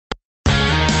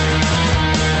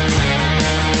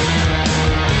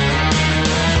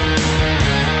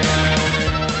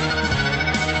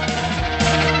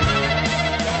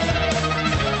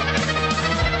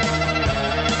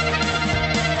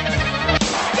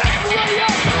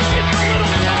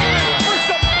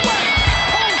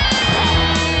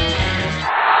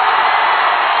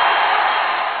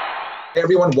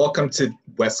everyone, welcome to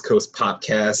West Coast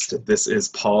Podcast. This is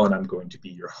Paul, and I'm going to be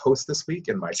your host this week,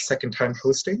 and my second time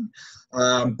hosting.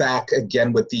 Back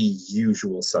again with the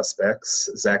usual suspects.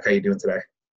 Zach, how you doing today?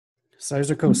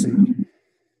 Sizer Kosi.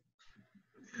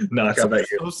 Knock, how about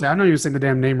you? I know you're saying the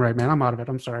damn name right, man. I'm out of it.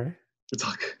 I'm sorry. It's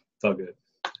all good.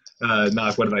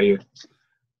 Knock, what about you?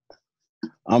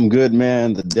 I'm good,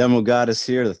 man. The demo god is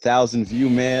here, the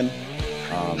 1,000-view man.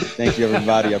 Thank you,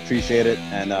 everybody. I appreciate it.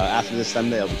 And after this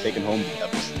Sunday, I'll be taking home the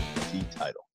WCT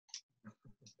title.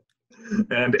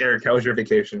 And Eric, how was your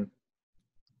vacation?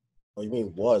 Oh, you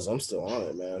mean was? I'm still on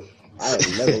it, man. I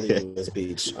am never leaving this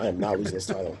beach. I am not losing this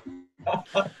title.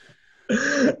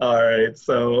 All right,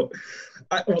 so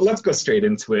let's go straight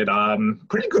into it.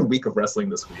 Pretty good week of wrestling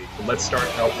this week. Let's start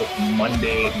out with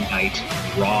Monday Night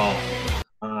Raw.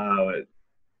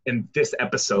 In this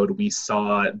episode, we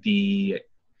saw the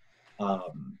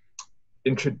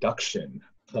introduction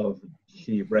of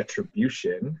the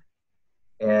Retribution.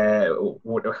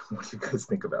 What do you guys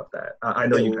think about that? I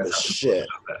know you guys have shit.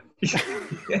 About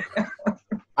that.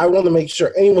 I want to make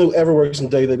sure anyone who ever works in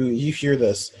WWE, you hear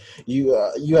this. You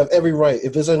have every right.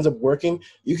 If this ends up working,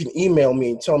 you can email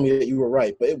me and tell me that you were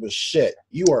right, but it was shit.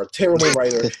 You are a terrible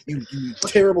writer. You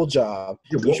terrible job.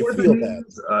 You should feel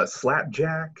that.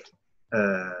 Slapjack,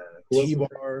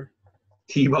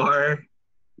 T-Bar,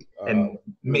 and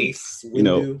Mace. You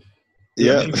know,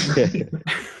 yeah.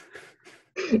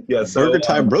 Yeah, so Burger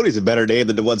Time Brody's a better name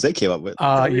than the ones they came up with.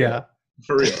 Yeah.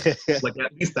 For real. Like,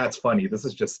 at least that's funny. This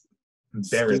is just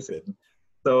embarrassing.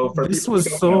 So this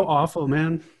was so awful,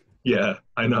 man. Yeah,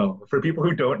 I know. For people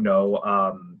who don't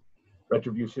know,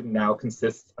 Retribution now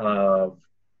consists of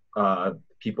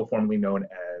people formerly known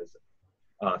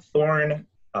as Thorne,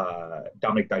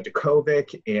 Dominic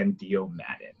Dijakovic, and Dio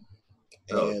Madden.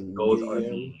 So those are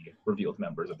the revealed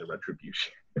members of the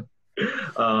Retribution.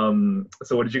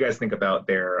 So what did you guys think about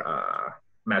their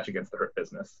match against the Hurt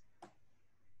Business?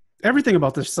 Everything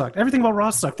about this sucked. Everything about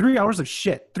Raw sucked. 3 hours of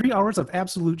shit. 3 hours of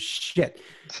absolute shit.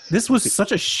 This was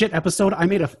such a shit episode. I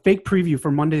made a fake preview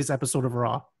for Monday's episode of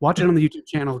Raw. Watch it on the YouTube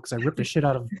channel because I ripped the shit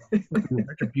out of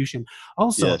Retribution.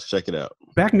 Also, yes, check it out.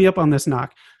 Back me up on this,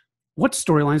 Knock. What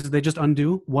storylines did they just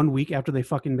undo 1 week after they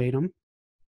fucking made them?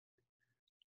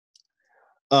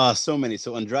 So many.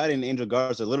 So Andrade and Angel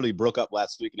Garza literally broke up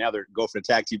last week, and now they're going for the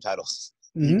tag team titles.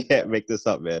 Mm-hmm. You can't make this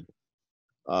up, man.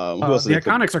 The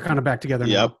Iconics are kind of back together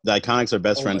now. Yep, the Iconics are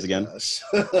best friends again.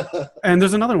 And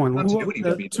there's another one.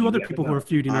 Two other people who are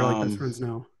feuding are like best friends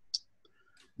now.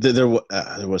 There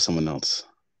was someone else.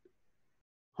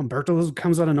 Humberto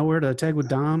comes out of nowhere to tag with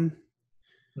Dom.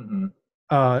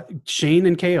 Mm-hmm. Shane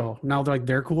and KO. Now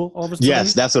they're cool all of a sudden.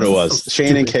 Yes, that's what it was. So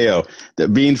Shane and KO.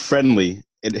 Being friendly.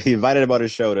 He invited him on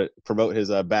his show to promote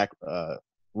his back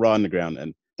Raw Underground,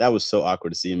 and that was so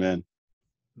awkward to see, man.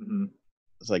 Mm-hmm.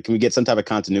 It's like, can we get some type of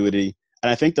continuity?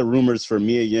 And I think the rumors for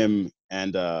Mia Yim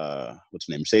and what's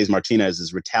her name, Mercedes Martinez,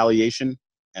 is retaliation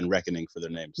and reckoning for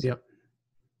their names. Yep.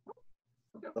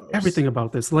 Everything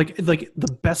about this, like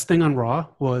the best thing on Raw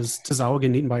was Tozawa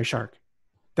getting eaten by a shark.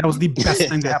 That was the best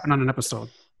thing to happen on an episode.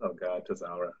 Oh God,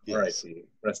 Tozawa. Yes. R.I.P.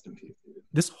 Rest in peace, dude.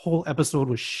 This whole episode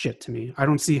was shit to me. I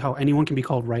don't see how anyone can be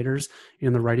called writers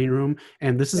in the writing room.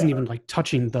 And this isn't even like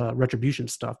touching the Retribution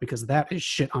stuff because that is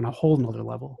shit on a whole nother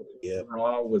level. Yeah,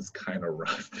 Raw was kind of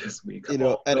rough this week. You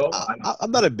know, and I'm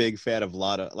not a big fan of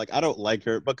Lana. Like, I don't like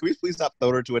her, but can we please not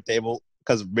throw her to a table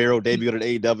because Miro debuted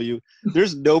at AEW?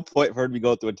 There's no point for her to be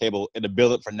going through a table in the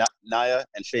build-up for Nia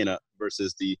and Shayna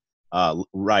versus the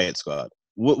Riot Squad.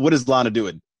 What is Lana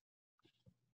doing?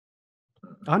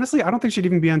 Honestly, I don't think she'd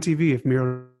even be on TV if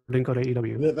Miro didn't go to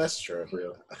AEW. Yeah, that's true.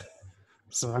 Real.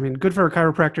 So, I mean, good for a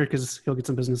chiropractor because he'll get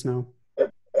some business now.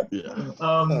 Yeah.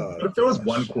 But if there was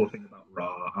one cool thing about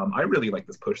Raw, I really like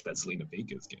this push that Zelina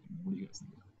Vega is getting. What do you guys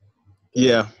think?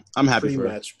 Yeah, I'm happy for her.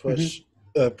 Pre-match push,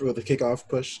 for the kickoff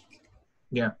push.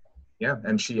 Yeah,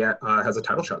 and she has a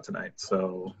title shot tonight.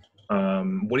 So,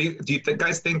 what do you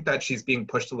guys think that she's being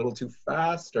pushed a little too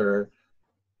fast, or?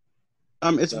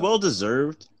 It's well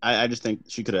deserved. I just think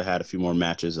she could have had a few more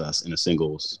matches in a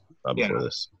singles before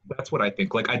this. That's what I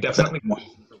think. Like, I definitely want her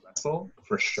to wrestle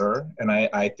for sure, and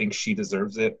I think she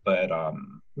deserves it. But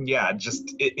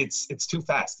just it's too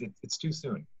fast. It's too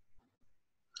soon.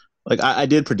 Like, I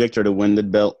did predict her to win the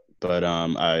belt, but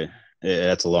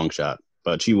that's a long shot.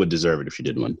 But she would deserve it if she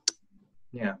did win.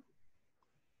 Yeah.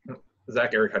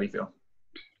 Zach, Eric, how do you feel?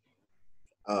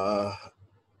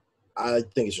 I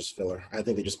think it's just filler. I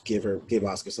think they just give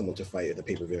Asuka someone to fight at the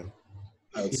pay-per-view.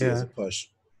 I would see it as a push.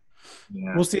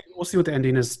 Yeah. We'll see what the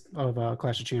ending is of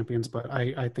Clash of Champions, but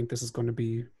I think this is going to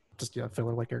be just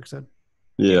filler, like Eric said.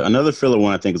 Yeah, another filler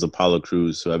one I think is Apollo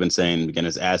Crews, who I've been saying again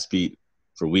his ass beat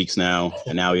for weeks now,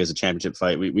 and now he has a championship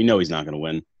fight. We know he's not going to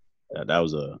win. That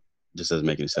was just doesn't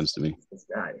make any sense to me. This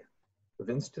guy,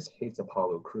 Vince just hates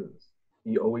Apollo Crews.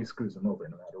 He always screws him over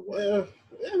no matter what.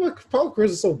 Yeah, but Apollo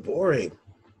Crews is so boring.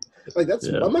 Like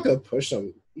I'm not gonna push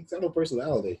him. He's got no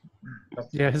personality.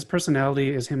 Yeah, his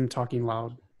personality is him talking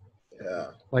loud. Yeah.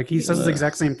 Like he says the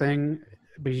exact same thing,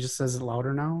 but he just says it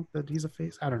louder now that he's a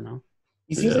face. I don't know.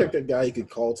 He seems like a guy you could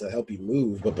call to help you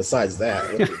move, but besides that,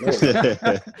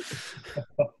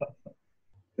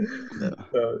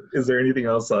 Is there anything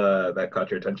else that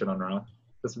caught your attention on Raw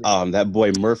this week? That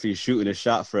boy Murphy shooting a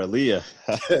shot for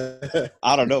Aaliyah.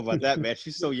 I don't know about that, man.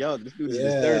 She's so young. This dude's in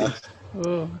his 30s.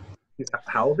 Oh.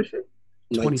 How old is she?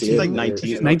 22. She's like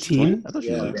 19. 19? I thought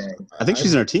she was. I think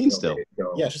she's in her teens still.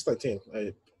 Yeah, she's 19.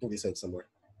 I think he said somewhere.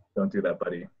 Don't do that,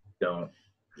 buddy. Don't.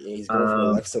 Yeah, he's going from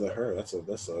Alexa to her. That's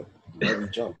a heavy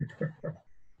jump.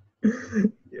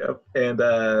 Yep. And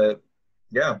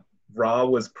Raw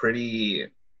was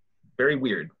very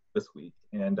weird this week.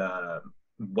 And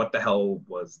what the hell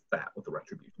was that with the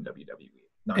Retribution WWE?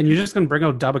 And you're just gonna bring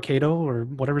out Dabakato or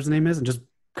whatever his name is and just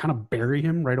kind of bury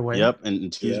him right away? Yep.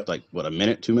 And like what, a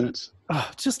minute, 2 minutes? Oh,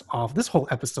 just off. This whole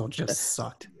episode just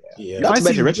sucked. Yeah. Not to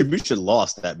mention Retribution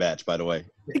lost that match, by the way.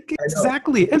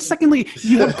 Exactly. And secondly,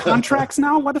 you have contracts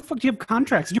now. Why the fuck do you have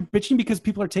contracts? You're bitching because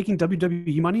people are taking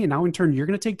WWE money, and now in turn you're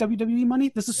going to take WWE money?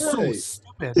 This is so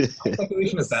stupid. The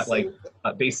speculation is that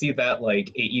they see that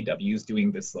AEW is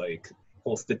doing this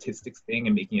whole statistics thing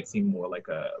and making it seem more like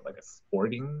a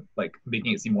sporting,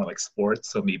 making it seem more like sports.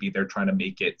 So maybe they're trying to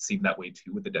make it seem that way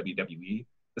too with the WWE,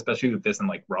 especially with this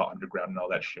and Raw Underground and all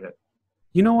that shit.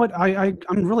 You know what? I'm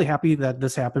really happy that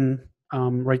this happened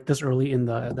right this early in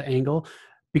the angle,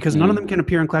 because none of them can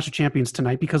appear in Clash of Champions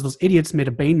tonight because those idiots made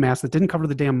a Bane mask that didn't cover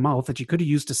the damn mouth that you could have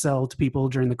used to sell to people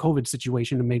during the COVID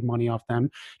situation and made money off them.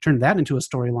 Turned that into a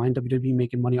storyline, WWE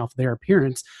making money off their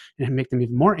appearance and make them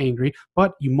even more angry.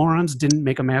 But you morons didn't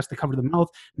make a mask that covered the mouth.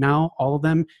 Now all of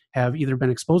them have either been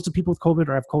exposed to people with COVID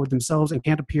or have COVID themselves and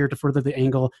can't appear to further the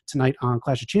angle tonight on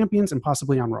Clash of Champions and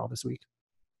possibly on Raw this week.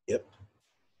 Yep.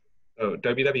 So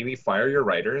WWE, fire your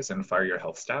writers and fire your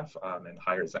health staff and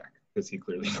hire Zach because he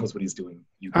clearly knows what he's doing.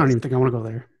 I don't even think I want to go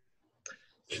there.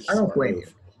 I don't blame you.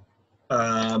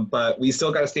 But we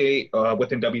still got to stay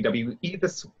within WWE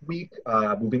this week.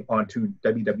 Moving on to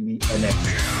WWE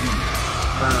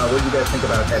NXT. What do you guys think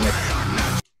about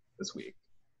NXT this week?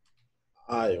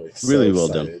 I am really well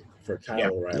done for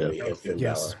Kyle O'Reilly and Finn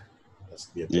Balor. That's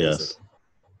the yes.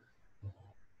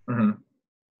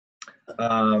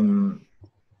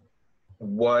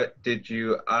 What did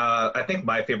you I think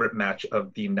my favorite match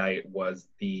of the night was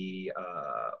the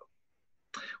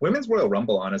Women's Royal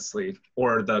Rumble, honestly,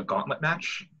 or the gauntlet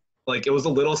match. It was a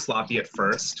little sloppy at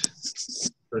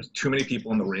first. There's too many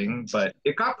people in the ring, but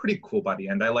it got pretty cool by the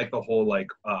end. I like the whole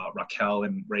Raquel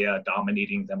and Rhea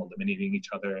dominating them, eliminating each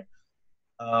other.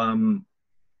 And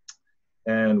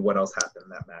what else happened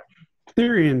in that match?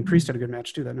 Theory and Priest had a good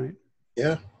match too that night.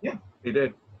 Yeah, they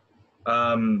did.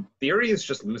 Theory is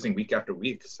just losing week after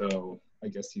week, so I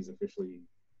guess he's officially.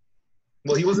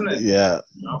 Well, he wasn't a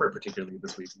number particularly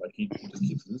this week, but he just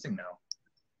keeps losing now.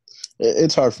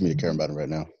 It's hard for me to care about him right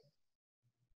now.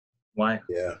 Why?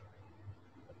 Yeah.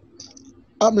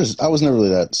 I was never really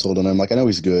that sold on him. I know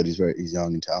he's good. He's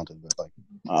young and talented, but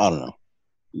I don't know.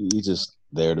 He's just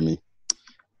there to me.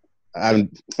 I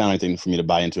haven't found anything for me to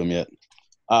buy into him yet.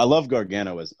 I love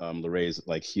Gargano as LeRae's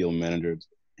heel manager.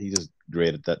 He's just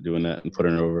great at doing that and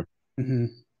putting it over. Mm-hmm.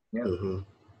 Yeah.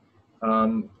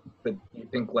 Mm-hmm. But you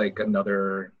think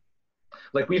another,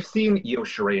 we've seen Io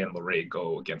Shirai and LeRae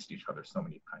go against each other so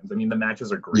many times. I mean, the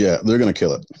matches are great. Yeah, they're gonna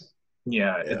kill it.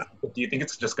 Yeah. Do you think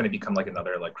it's just going to become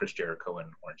another Chris Jericho and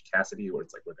Orange Cassidy, where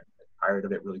it's we're going to get tired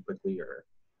of it really quickly, or?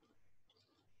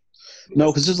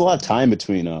 No, because there's a lot of time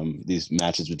between these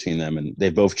matches between them, and they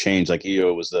both changed.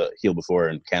 Io was the heel before,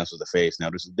 and Cass was the face. Now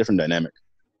there's a different dynamic.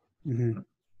 Mm-hmm.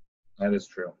 That is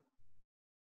true.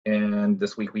 And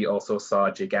this week we also saw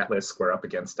Jake Atlas square up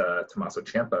against Tommaso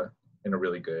Ciampa in a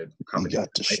really good competition. He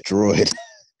got destroyed.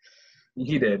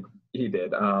 He did.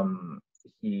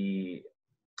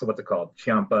 What's it called?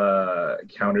 Ciampa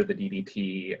countered the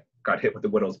DDT, got hit with the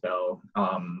Widow's Bell.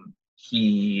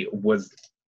 He was,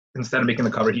 instead of making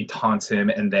the cover, he taunts him,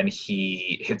 and then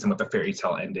he hits him with a fairy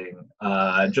tale ending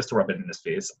just to rub it in his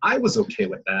face. I was okay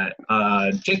with that.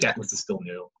 Jake Atlas is still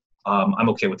new. I'm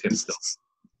okay with him still.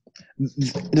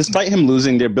 Despite him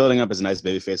losing, they're building up as a nice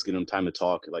babyface, giving him time to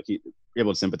talk. You're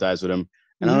able to sympathize with him.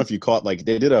 And I don't know if you caught, they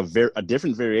did a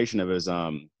different variation of his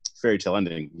fairy tale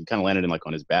ending. He kind of landed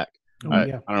on his back. I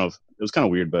don't know if it was kind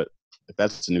of weird, but if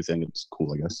that's a new thing, it's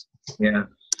cool, I guess. Yeah.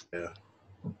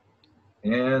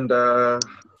 And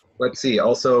let's see.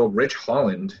 Also, Rich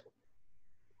Holland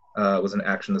was in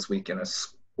action this week in a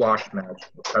squash match.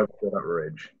 How feel about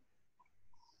Ridge?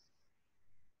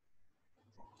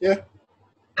 Yeah.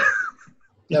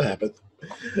 That happened.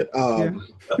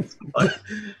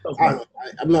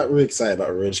 I'm not really excited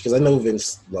about Ridge because I know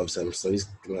Vince loves him, so he's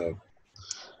gonna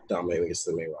dominate against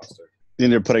the main roster. Then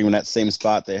they're putting him in that same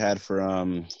spot they had for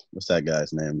what's that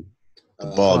guy's name? The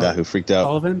ball guy who freaked out.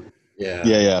 Sullivan?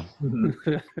 Yeah.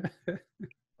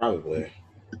 Probably.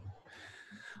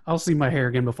 I'll see my hair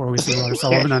again before we see Lars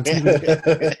Sullivan on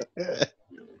TV.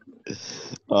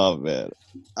 Oh man,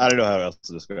 I don't know how else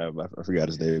to describe him. I forgot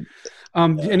his name.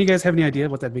 And you guys have any idea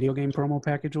what that video game promo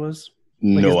package was?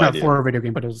 Like, No it's not idea. for a video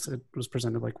game, but it was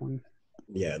presented like one.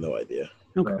 Yeah, no idea.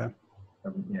 Okay.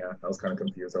 Yeah, I was kind of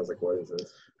confused. I was like, what is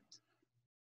this?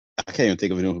 I can't even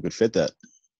think of anyone who could fit that.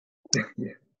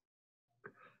 Yeah.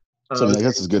 So I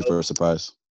guess it's good for a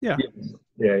surprise. Yeah.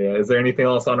 Yeah. Is there anything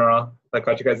else on Raw that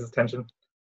caught you guys' attention?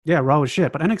 Yeah, Raw was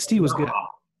shit, but NXT was good.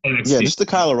 NXT. Yeah, just the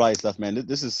Kyle O'Reilly stuff, man.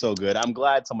 This is so good. I'm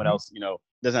glad someone else,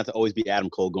 doesn't have to always be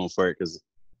Adam Cole going for it because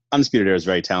Undisputed Era is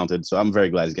very talented. So I'm very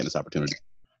glad he's getting this opportunity.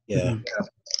 Yeah.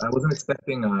 I wasn't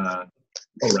expecting O'Reilly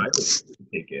to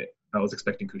take it. I was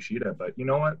expecting Kushida, but you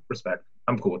know what? Respect.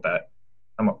 I'm cool with that.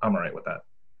 I'm all right with that.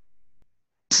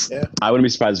 Yeah. I wouldn't be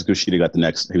surprised if Kushida got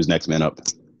he was next man up.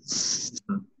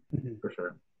 For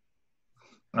sure.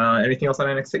 Anything else on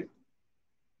NXT?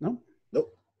 No.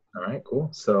 Nope. All right, cool.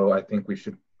 So I think we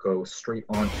should go straight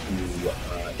on to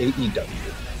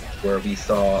AEW, where we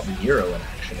saw Miro in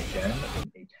action again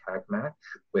in a tag match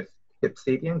with Kip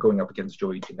Sabian going up against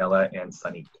Joey Janela and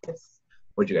Sonny Kiss.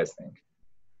 What'd you guys think?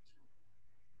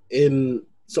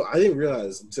 So I didn't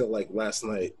realize until like last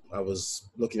night I was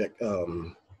looking at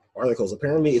articles.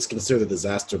 Apparently it's considered a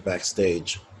disaster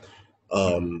backstage.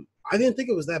 I didn't think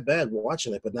it was that bad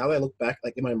watching it, but now that I look back,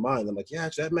 like in my mind, I'm like, yeah,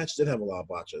 actually that match did have a lot of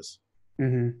botches.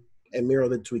 Mm-hmm. And Miro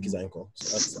did tweak his ankle,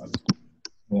 so that's fun.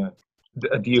 Yeah.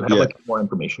 Do you have more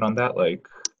information on that? Like,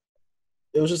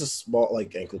 it was just a small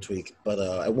ankle tweak, but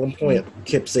at one point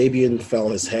Kip Sabian fell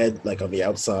on his head like on the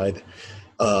outside.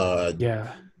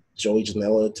 Joey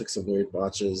Janela took some weird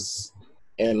botches,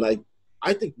 and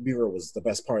I think Miro was the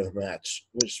best part of the match,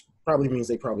 which probably means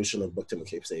they probably shouldn't have booked him with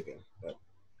Kip Sabian. But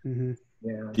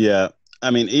yeah.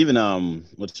 I mean, even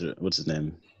what's his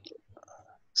name?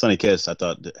 Sonny Kiss, I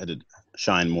thought had to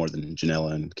shine more than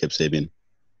Janela and Kip Sabian.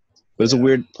 But it's a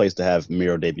weird place to have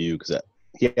Miro debut because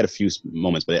he had a few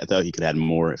moments, but I thought he could have had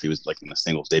more if he was like in a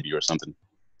singles debut or something.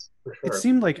 for sure. It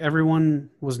seemed like everyone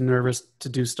was nervous to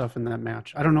do stuff in that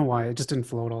match. I don't know why. It just didn't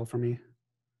flow at all for me.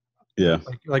 Yeah.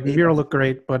 Like Miro looked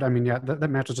great, but I mean, that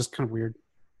match was just kind of weird.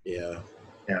 yeah.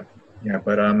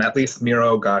 But at least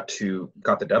Miro got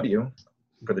the W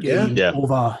for the Yeah. team. Yeah.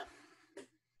 Over.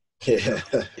 Yeah.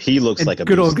 He looks And like a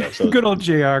good old, beast, though, so- good old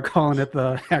JR calling it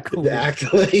the accolade.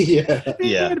 Exactly. Yeah.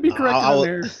 Yeah. To be correct on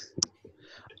there.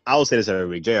 I will say this every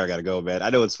week. JR got to go, man.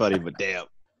 I know it's funny, but damn.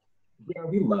 Yeah,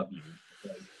 we love you.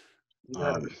 Like, you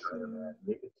gotta Um, be better, man.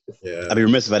 It's just- Yeah. I'd be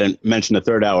remiss if I didn't mention the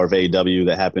third hour of AEW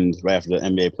that happened right after the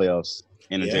NBA playoffs.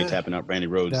 Anna Jay Yeah. tapping out Brandy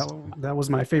Rhodes. That was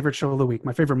my favorite show of the week.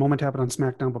 My favorite moment happened on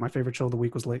SmackDown, but my favorite show of the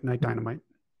week was Late Night Dynamite.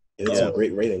 It had some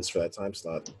great ratings for that time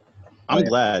slot. I'm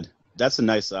glad. That's a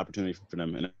nice opportunity for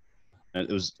them. And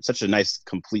it was such a nice,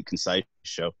 complete, concise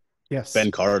show. Yes.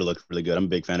 Ben Carter looked really good. I'm a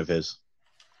big fan of his.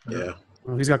 Yeah.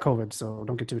 Well, he's got COVID, so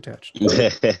don't get too attached.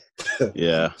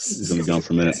 Yeah. He's going to be gone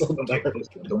for a minute. So Don't dark. want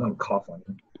to cough on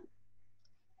him.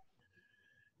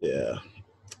 Yeah.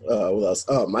 What else?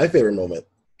 Oh, my favorite moment: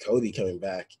 Cody coming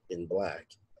back in black.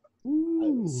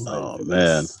 Ooh. Oh,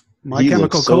 man. My He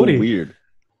Chemical looks so Cody. weird.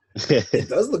 It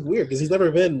does look weird because he's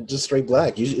never been just straight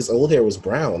black. Usually his old hair was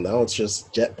brown. Now it's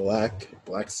just jet black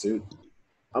suit.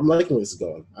 I'm liking where this is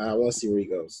going. I want to see where he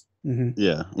goes. Mhm.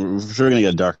 Yeah. We're for sure going to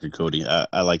get a darker Cody.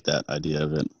 I like that idea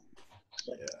of it.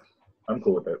 Yeah. I'm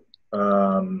cool with it.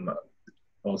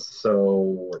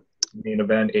 Also, main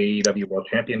event AEW World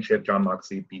Championship. Jon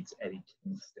Moxley beats Eddie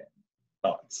Kingston.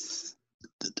 Thoughts?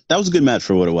 That was a good match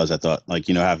for what it was, I thought. Like,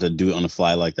 have to do it on the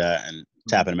fly like that and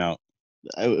tapping him out.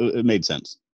 It made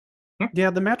sense.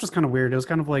 Yeah, the match was kind of weird. It was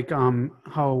kind of like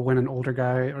how when an older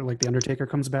guy or like The Undertaker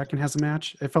comes back and has a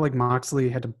match, it felt like Moxley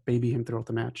had to baby him throughout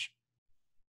the match.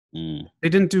 Mm. They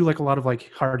didn't do like a lot of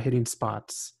like hard hitting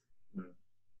spots. Mm.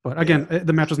 But again,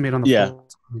 the match was made on the Yeah. floor.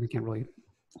 So I mean, I can't really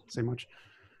say much.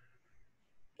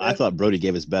 I thought Brody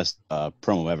gave his best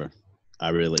promo ever. I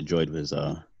really enjoyed his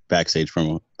backstage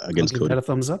promo against I'll give Cody. that a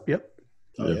thumbs up. Yep.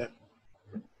 Oh Yeah.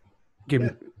 yeah.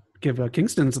 Give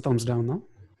Kingston's a thumbs down though.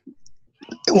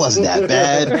 It wasn't that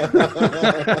bad.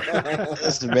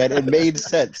 Listen, man, it made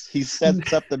sense. He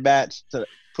sets up the match to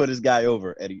put his guy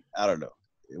over, and I don't know,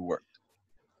 it worked.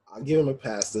 I'll give him a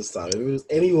pass this time. If it was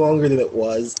any longer than it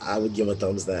was, I would give him a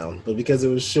thumbs down. But because it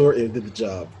was short, it did the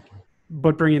job.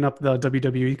 But bringing up the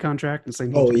WWE contract and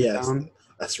saying, oh yes, down.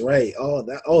 That's right. Oh,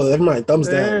 never mind. Thumbs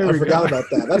down. I forgot about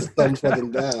that. That's thumbs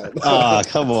fucking down. Ah,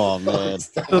 come on, man.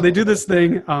 So they do this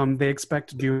thing. They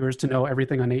expect viewers to know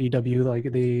everything on AEW.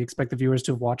 Like they expect the viewers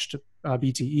to have watched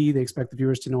BTE. They expect the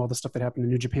viewers to know all the stuff that happened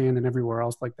in New Japan and everywhere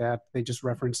else like that. They just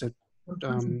reference it.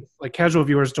 Like casual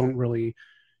viewers don't really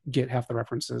get half the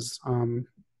references. In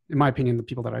my opinion, the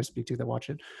people that I speak to that watch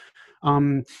it.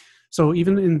 So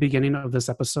even in the beginning of this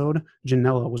episode,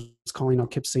 Janela was calling out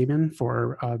Kip Sabian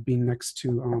for being next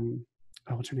to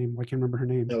what's her name? I can't remember her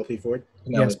name. Penelope Ford.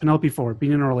 Yes, Penelope Ford,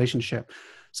 being in a relationship.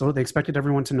 So they expected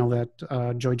everyone to know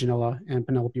that Joey Janela and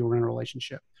Penelope were in a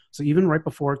relationship. So even right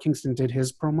before Kingston did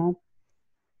his promo,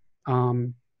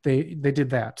 they did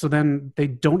that. So then they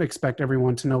don't expect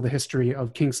everyone to know the history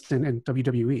of Kingston and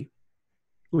WWE,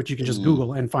 which you can just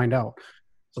Google and find out.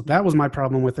 So that was my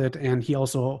problem with it. And he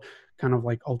also kind of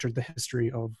like altered the history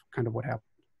of kind of what happened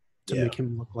to make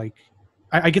him look like.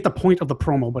 I get the point of the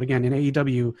promo, but again, in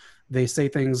AEW, they say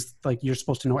things like you're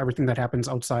supposed to know everything that happens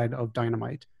outside of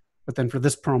Dynamite. But then for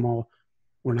this promo,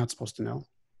 we're not supposed to know.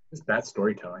 It's bad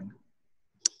storytelling.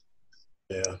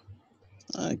 Yeah.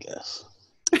 I guess.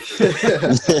 He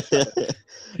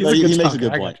makes a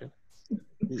good point.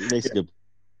 He makes a good.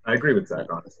 I agree with Zach,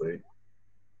 honestly.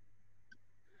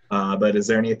 But is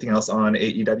there anything else on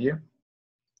AEW?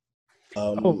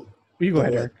 You go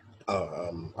ahead, Eric. I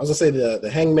was gonna say the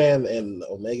Hangman and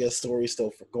Omega story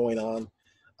still going on.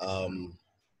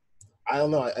 I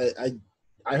don't know.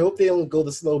 I hope they don't go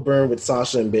the slow burn with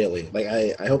Sasha and Bailey. Like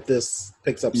I hope this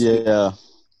picks up. Yeah.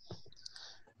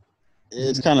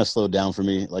 It's kind of slowed down for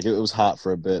me. Like it was hot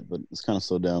for a bit, but it's kind of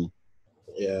slowed down.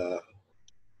 Yeah.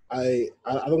 I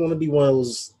don't want to be one of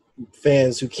those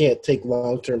fans who can't take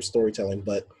long-term storytelling,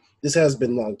 but this has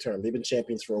been long-term. They've been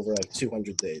champions for over like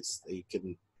 200 days. They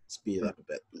can speed it up a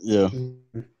bit. Yeah.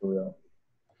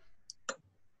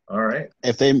 All right.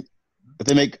 If they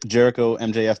make Jericho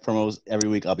MJF promos every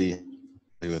week, I'll be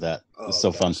happy with that. It's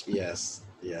so fun. Yes.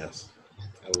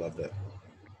 I love that.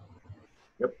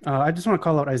 Yep. I just want to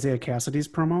call out Isaiah Cassidy's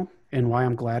promo and why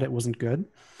I'm glad it wasn't good.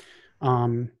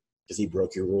 Because he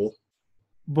broke your rule?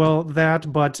 Well,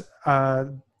 but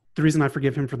the reason I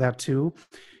forgive him for that too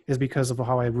is because of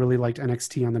how I really liked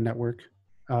NXT on the network,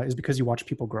 is because you watch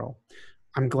people grow.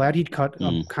 I'm glad he'd cut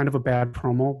kind of a bad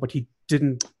promo, but he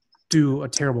didn't do a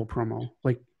terrible promo.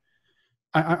 Like,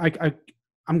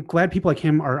 I'm glad people like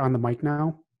him are on the mic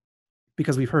now,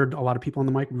 because we've heard a lot of people on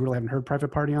the mic. We really haven't heard Private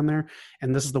Party on there,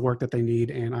 and this is the work that they need,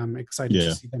 and I'm excited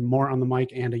to see them more on the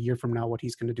mic, and a year from now what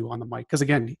he's going to do on the mic. Because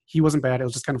again, he wasn't bad. It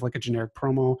was just kind of like a generic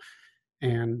promo,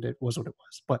 and it was what it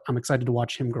was. But I'm excited to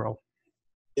watch him grow.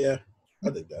 Yeah, I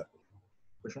did that.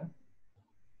 For sure.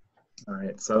 All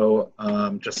right, so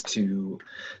just to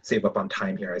save up on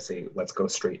time here, I say let's go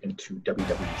straight into WWE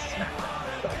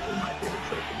SmackDown. That's actually my favorite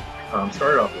show of the week.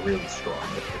 Started off really strong.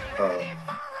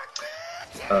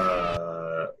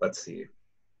 Let's see.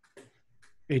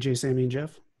 AJ, Sammy, and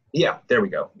Jeff? Yeah, there we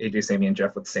go. AJ, Sammy, and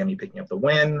Jeff, with Sammy picking up the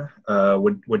win.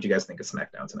 What'd you guys think of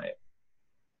SmackDown tonight?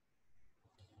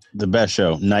 The best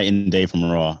show, night and day from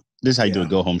Raw. This is how you do a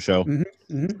go-home show.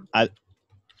 Mm-hmm. Mm-hmm.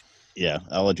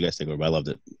 I'll let you guys take over. I loved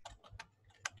it.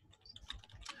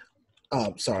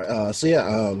 Sorry.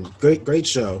 Great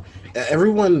show.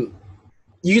 Everyone,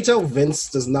 you can tell Vince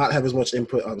does not have as much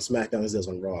input on SmackDown as he does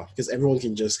on Raw, because everyone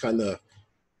can just kind of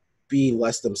be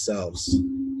less themselves,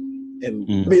 and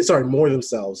more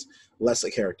themselves, less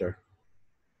a character.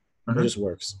 It just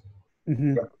works.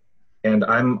 Mm-hmm. Yeah. And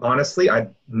I'm honestly, I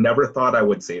never thought I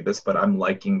would say this, but I'm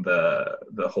liking the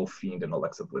whole Fiend and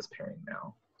Alexa Bliss pairing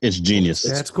now. It's genius.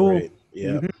 That's cool. Yeah.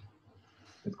 Mm-hmm.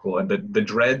 It's cool. And the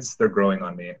dreads, they're growing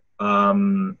on me.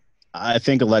 I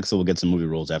think Alexa will get some movie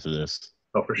roles after this.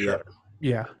 Oh, for sure.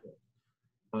 Yeah.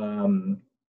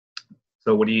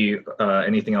 So what do you,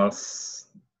 anything else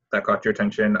that caught your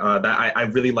attention? That I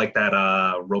really like that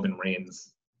Roman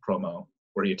Reigns promo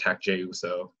where he attacked Jey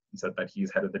Uso and said that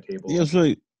he's head of the table. Yeah, it was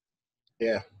really...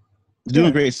 Yeah.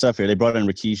 Doing great stuff here. They brought in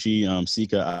Rikishi,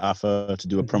 Sika, Afa to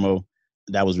do a promo.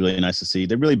 That was really nice to see.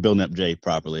 They're really building up Jay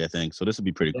properly, I think. So this would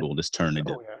be pretty cool, this turn they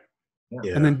did. Oh,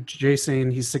 yeah. And then Jay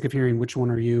saying he's sick of hearing which one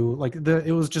are you. Like,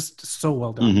 it was just so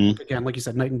well done. Mm-hmm. Again, like you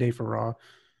said, night and day for Raw.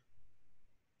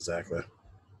 Exactly.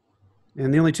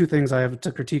 And the only two things I have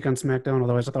to critique on SmackDown,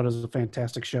 otherwise I thought it was a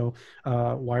fantastic show.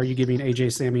 Why are you giving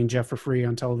AJ, Sammy, and Jeff for free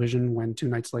on television when 2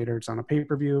 nights later it's on a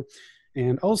pay-per-view?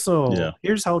 And also, Yeah.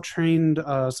 here's how trained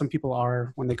some people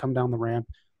are when they come down the ramp.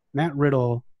 Matt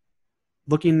Riddle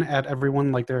looking at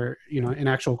everyone like they're, an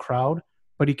actual crowd,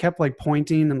 but he kept like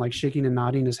pointing and like shaking and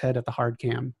nodding his head at the hard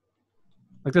cam.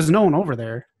 Like there's no one over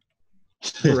there.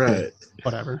 Right.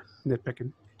 Whatever.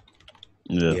 Nitpicking.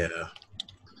 Yeah.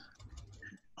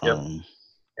 Yep.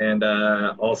 And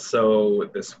also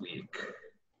this week,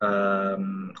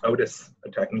 Otis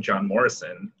attacking John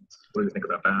Morrison. What do you think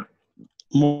about that?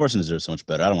 Morrison deserves so much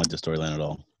better. I don't like the storyline at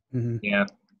all. Mm-hmm. Yeah.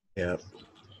 Yeah.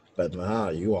 But nah,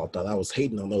 you all thought I was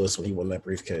hating on Otis when he won that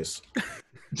briefcase.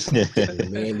 Yeah. And the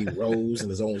man, he rose in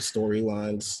his own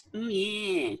storylines.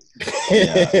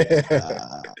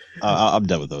 I'm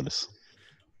done with Otis.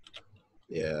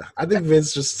 Yeah, I think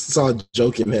Vince just saw a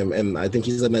joke in him, and I think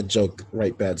he's letting that joke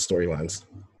write bad storylines.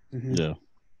 Mm-hmm. Yeah.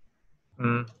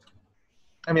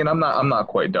 I mean, I'm not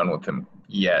quite done with him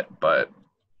yet, but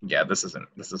yeah, this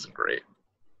isn't great.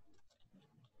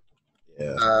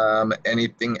 Yeah.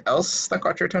 Anything else that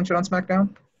got your attention on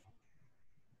SmackDown?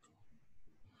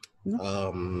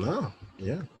 No.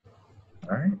 Yeah.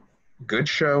 All right. Good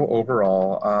show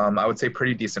overall. I would say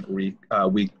pretty decent week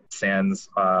sans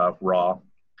Raw.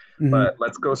 Mm-hmm. But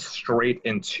let's go straight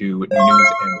into news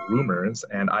and rumors.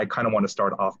 And I kind of want to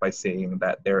start off by saying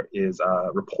that there is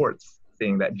reports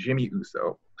saying that Jimmy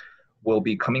Uso will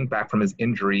be coming back from his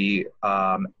injury.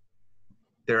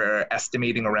 They're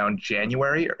estimating around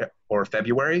January or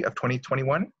February of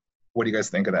 2021. What do you guys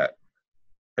think of that?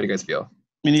 How do you guys feel?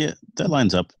 I mean, yeah, that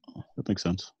lines up. That makes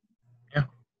sense. Yeah.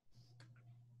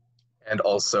 And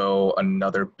also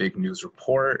another big news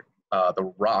report,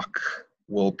 The Rock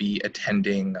will be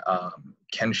attending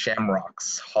Ken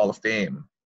Shamrock's Hall of Fame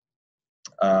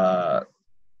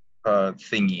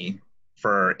thingy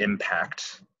for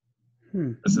Impact.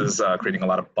 This is creating a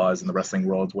lot of buzz in the wrestling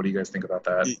world. What do you guys think about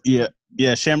that?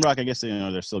 Yeah. Shamrock, I guess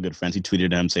they're still good friends. He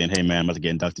tweeted him saying, "Hey man, I'm about to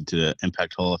get inducted to the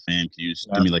Impact Hall of Fame. Can you just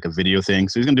do me like a video thing?"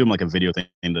 So he's gonna do him like a video thing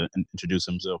to introduce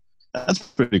him. So that's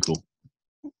pretty cool.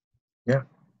 Yeah.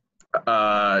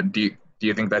 Do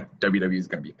you think that WWE is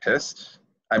gonna be pissed?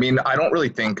 I mean, I don't really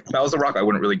think if I was The Rock, I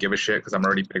wouldn't really give a shit because I'm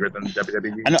already bigger than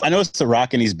WWE. I know it's The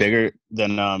Rock and he's bigger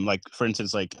than like for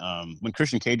instance like when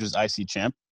Christian Cage was IC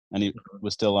champ and he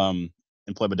was still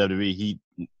employed by WWE, he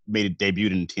made a debut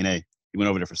in TNA. He went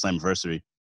over there for Slammiversary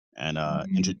and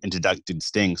introduced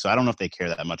Sting. So I don't know if they care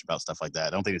that much about stuff like that. I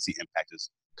don't think they see Impact as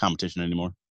competition anymore.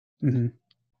 Mm-hmm.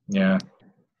 Yeah.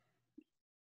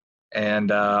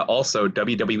 And also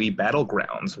WWE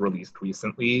Battlegrounds released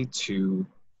recently to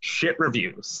shit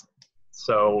reviews.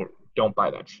 So don't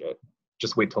buy that shit.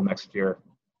 Just wait till next year.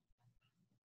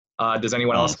 Does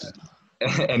anyone else?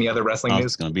 Any other wrestling news?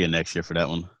 It's going to be a next year for that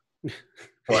one.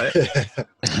 What?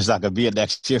 It's not going to be a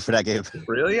next year for that game.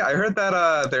 Really? I heard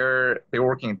that they were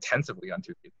working intensively on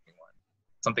 2K21.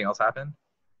 Something else happened?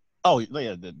 Oh,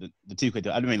 yeah, the 2K.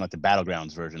 I mean like the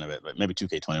Battlegrounds version of it, but maybe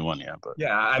 2K21, yeah. But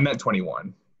yeah, I meant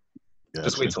 21. Yeah,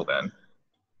 just wait till then.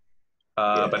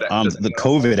 But the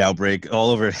COVID outbreak all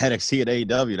over NXT and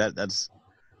AEW, that's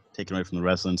taken away from the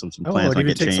wrestling. Some plans it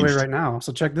even takes away right now.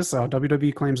 So check this out.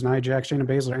 WWE claims Nia Jax, Shayna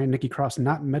Baszler, and Nikki Cross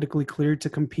not medically cleared to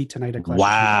compete tonight at Clash.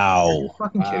 Wow.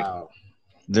 Wow.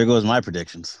 There goes my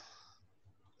predictions.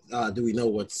 Do we know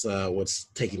what's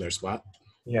taking their spot?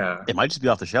 Yeah. It might just be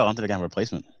off the show. I don't think they got a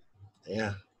replacement.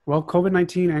 Yeah. Well,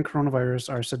 COVID-19 and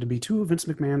coronavirus are said to be two of Vince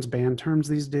McMahon's banned terms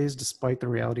these days, despite the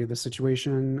reality of the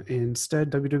situation.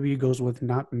 Instead, WWE goes with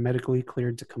not medically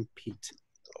cleared to compete.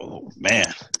 Oh,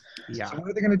 man. Yeah. So what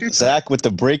are they going to do? Zach with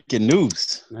the breaking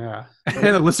news. Yeah.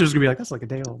 And the listeners are going to be like, that's like a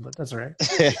day old, but that's all right.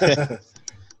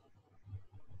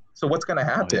 So what's going to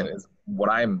happen is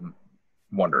what I'm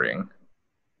wondering.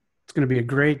 It's going to be a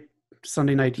great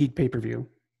Sunday night Heat pay-per-view.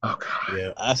 Oh, God.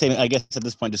 Yeah. I guess at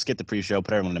this point, just get the pre-show,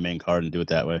 put everyone in the main card, and do it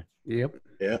that way. Yep.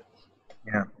 Yeah.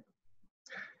 Yeah.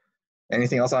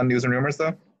 Anything else on news and rumors,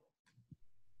 though?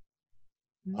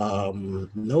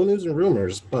 No news and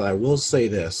rumors, but I will say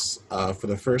this. For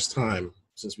the first time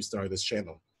since we started this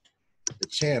channel, the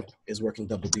champ is working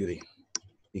double duty.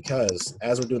 Because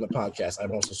as we're doing the podcast,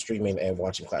 I'm also streaming and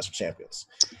watching Clash of Champions.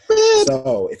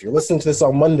 So if you're listening to this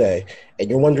on Monday and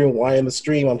you're wondering why in the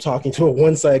stream I'm talking to a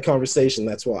one-sided conversation,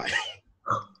 that's why.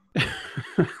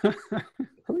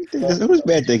 Who's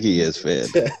bad think he is, man?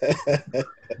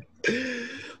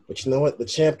 But you know what? The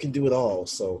champ can do it all.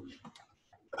 So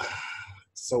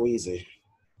easy.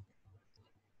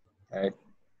 Okay.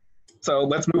 So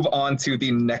let's move on to the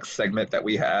next segment that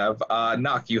we have.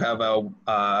 Knock, you have a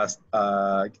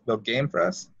little game for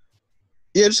us?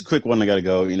 Yeah, just a quick one. I got to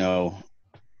go,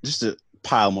 just to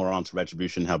pile more onto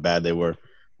Retribution, how bad they were.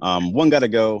 One got to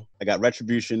go. I got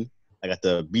Retribution. I got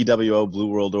the BWO, Blue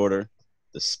World Order.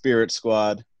 the Spirit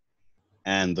Squad,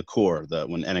 and the Core.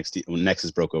 When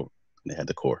Nexus broke over, they had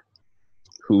the Core.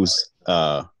 Who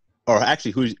are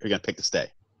you gonna pick to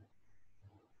stay?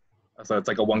 So it's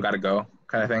like a one gotta go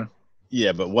kind of thing.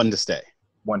 Yeah, but one to stay.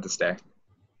 One to stay.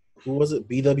 Who was it?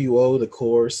 BWO, the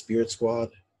Core, Spirit Squad,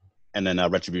 and then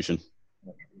Retribution.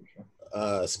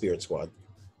 Spirit Squad.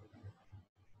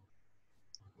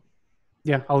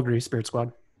 Yeah, I'll agree. Spirit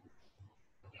Squad.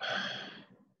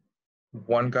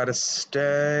 One gotta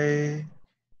stay.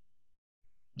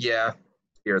 Yeah,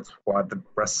 Spirit Squad. The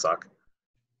rest suck.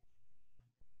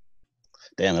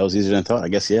 Damn, that was easier than I thought. I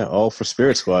guess, yeah, all for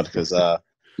Spirit Squad because they're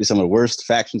some of the worst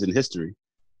factions in history.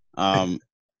 And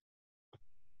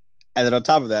then on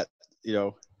top of that,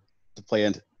 to play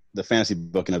into the fantasy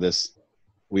booking of this,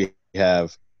 we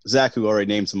have Zach, who already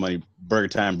named somebody Burger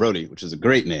Time Brody, which is a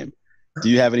great name. Do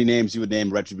you have any names you would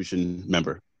name Retribution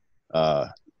member?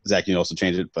 Zach, you can also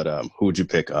change it, but who would you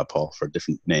pick, Paul, for a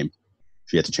different name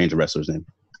if you had to change a wrestler's name?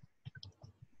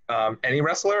 Any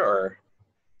wrestler or?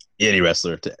 Any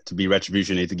wrestler. To be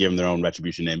Retribution, you need to give them their own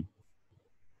Retribution name.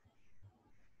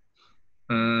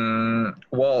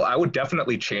 Well, I would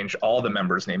definitely change all the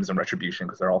members' names in Retribution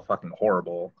because they're all fucking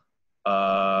horrible.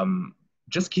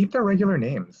 Just keep their regular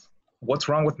names. What's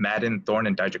wrong with Madden, Thorne,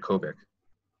 and Dijakovic?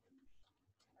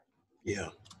 Yeah.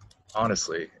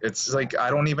 Honestly, it's like I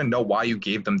don't even know why you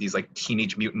gave them these like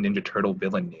Teenage Mutant Ninja Turtle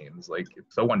villain names. Like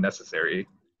it's so unnecessary.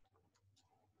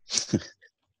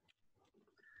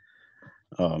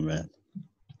 Oh man.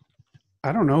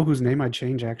 I don't know whose name I'd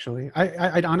change actually.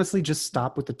 I'd honestly just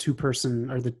stop with the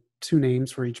two-person or the two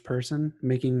names for each person,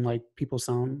 making like people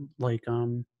sound like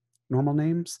normal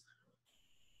names.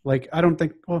 Like I don't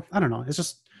know. It's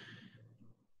just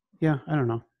I don't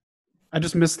know. I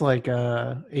just miss like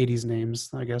 80s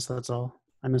names. I guess that's all.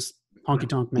 I miss Honky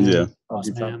Tonk Man, Yeah. Boss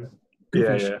Man,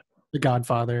 Yeah. The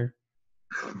Godfather.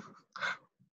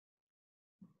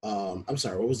 I'm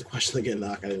sorry. What was the question again,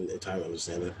 Knock? I didn't entirely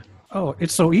understand it. Oh,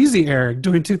 it's so easy, Eric,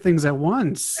 doing two things at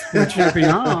once. You're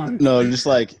champion. No, just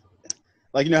like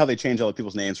you know how they change all the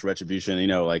people's names for Retribution.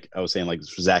 Like I was saying, like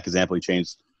for Zach example, he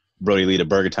changed Brody Lee to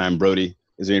Burger Time Brody.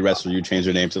 Is there any wrestler you change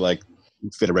their name to like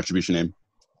fit a Retribution name?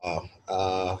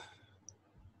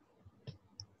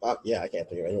 Yeah, I can't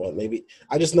think of anyone. Maybe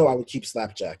I just know I would keep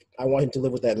Slapjack. I want him to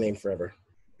live with that name forever.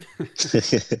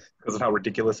 Because of how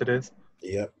ridiculous it is.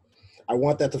 Yep. I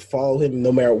want that to follow him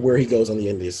no matter where he goes on the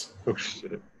indies. Oh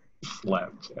shit.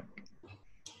 Slapjack.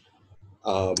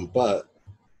 But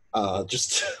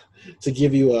just to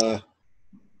give you a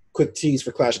quick tease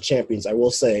for Clash of Champions, I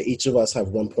will say each of us have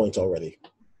 1 point already.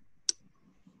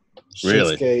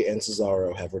 Really? Shinsuke and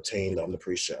Cesaro have retained on the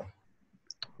pre-show.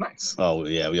 Nice. Oh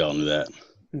yeah, we all knew that.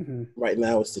 Mm-hmm. Right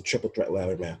now, it's the triple threat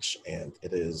ladder match, and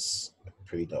it is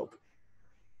pretty dope.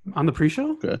 On the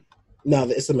pre-show? Okay. No,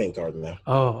 it's the main card now.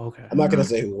 Oh, okay. I'm not going to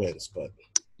say who wins, but...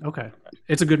 Okay.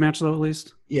 It's a good match, though, at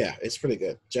least? Yeah, it's pretty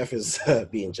good. Jeff is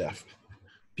being Jeff.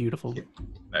 Beautiful.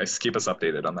 Nice. Keep us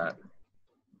updated on that.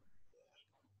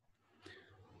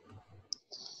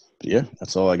 But yeah,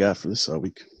 that's all I got for this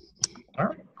week. All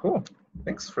right, cool.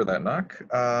 Thanks for that, Knock.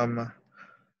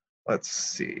 Let's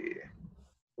see.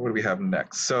 What do we have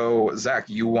next? So, Zach,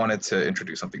 you wanted to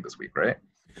introduce something this week, right?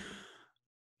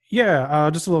 Yeah,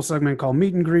 just a little segment called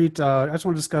Meet and Greet. I just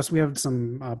want to discuss, we have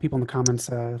some people in the comments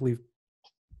leave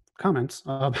comments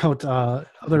about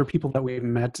other people that we've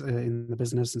met in the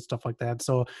business and stuff like that.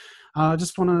 So I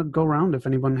just want to go around if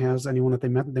anyone has anyone that they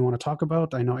met that they want to talk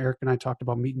about. I know Eric and I talked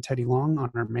about meeting Teddy Long on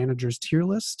our manager's tier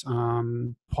list.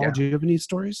 Paul, do you have any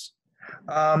stories?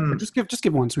 Just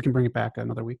give one so we can bring it back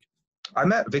another week. I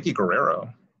met Vicky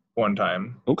Guerrero one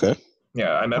time. Okay.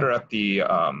 Yeah, I met her at the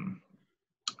I'm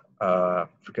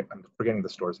forgetting the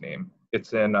store's name.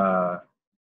 It's in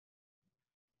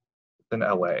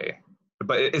LA,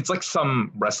 but it's like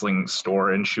some wrestling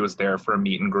store, and she was there for a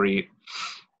meet and greet.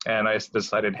 And I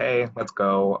decided, hey, let's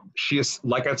go. She is,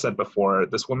 like I've said before,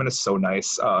 this woman is so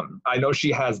nice. I know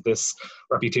she has this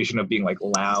reputation of being like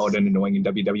loud and annoying in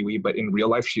WWE, but in real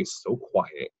life, she is so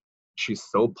quiet. She's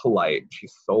so polite.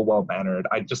 She's so well mannered.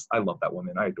 I love that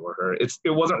woman. I adore her. It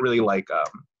wasn't really like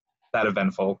that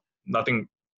eventful. Nothing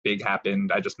big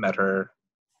happened. I just met her.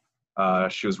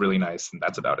 She was really nice, and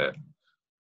that's about it.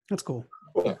 That's cool.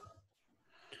 Yeah.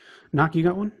 Knock, you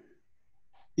got one?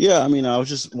 Yeah, I mean, I was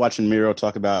just watching Miro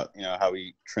talk about how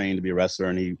he trained to be a wrestler,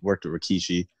 and he worked at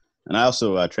Rikishi, and I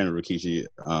also trained at Rikishi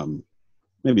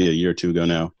maybe a year or two ago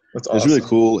now. That's awesome. It was really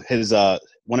cool. His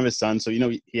one of his sons, so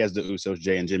he has the Usos,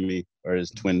 Jay and Jimmy, or his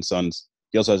twin sons.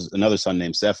 He also has another son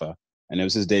named Sefa, and it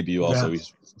was his debut also,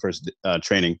 his first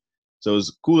training. So it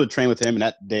was cool to train with him, and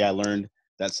that day I learned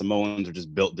that Samoans are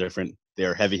just built different.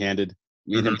 They're heavy-handed.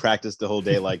 Me and him practiced the whole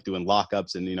day, like doing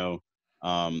lockups and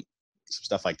some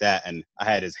stuff like that. And I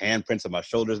had his handprints on my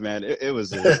shoulders, man. It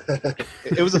was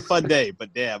a fun day.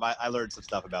 But damn, I learned some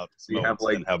stuff about We Samoans have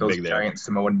like and how those big they are. giant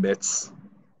Samoan mitts.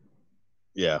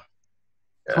 Yeah.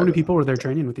 How many people were there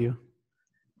training with you?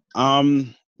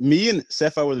 Me and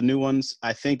Sefa were the new ones.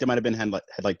 I think there might have been had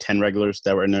like 10 regulars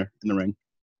that were in the ring.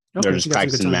 Okay, They're so just you got some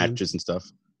good practicing time matches and stuff.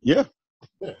 Yeah.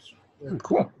 Yes.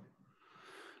 Cool.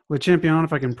 Well, Champion,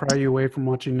 if I can pry you away from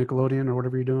watching Nickelodeon or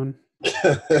whatever you're doing.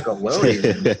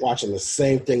 Nickelodeon. Watching the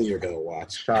same thing you're gonna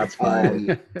watch. Shots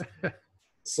fired.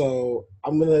 So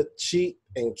I'm gonna cheat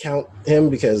and count him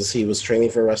because he was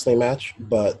training for a wrestling match.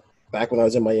 But back when I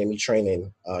was in Miami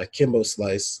training, Kimbo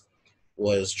Slice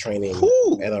was training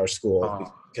at our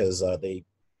school because I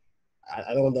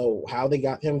don't know how they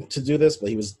got him to do this, but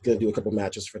he was gonna do a couple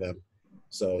matches for them.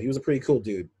 So he was a pretty cool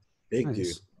dude, big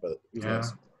dude. But Yeah.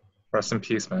 Rest in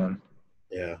peace, man.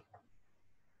 Yeah.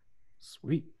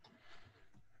 Sweet.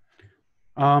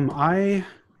 I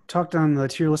talked on the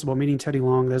tier list about meeting Teddy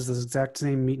Long. There's this exact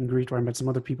same meet and greet where I met some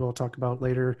other people I'll talk about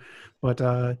later. But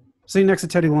sitting next to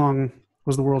Teddy Long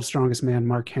was the world's strongest man,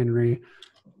 Mark Henry.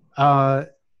 The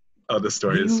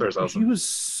story is awesome. He was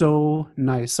so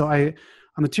nice. So on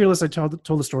the tier list, I told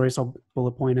the story, so I'll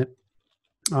bullet point it.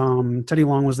 Teddy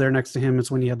Long was there next to him. It's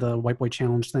when he had the white boy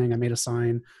challenge thing. I made a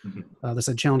sign that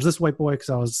said challenge this white boy because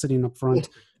I was sitting up front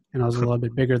and I was a little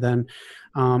bit bigger then,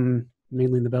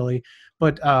 mainly in the belly.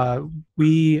 But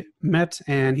we met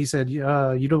and he said, you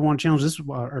don't want to challenge this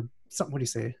or something. What do you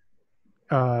say?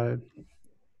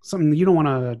 Something you don't want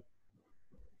to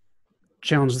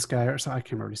challenge this guy or so. I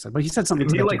can't remember what he said, but he said something.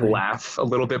 Did he like laugh a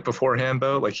little bit beforehand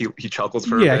though? Like he chuckles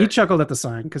for he chuckled at the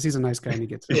sign because he's a nice guy and he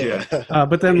gets it.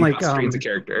 But then he like screens a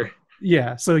character.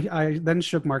 Yeah, so I then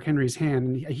shook Mark Henry's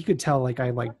hand and he could tell like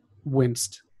I like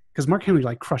winced because Mark Henry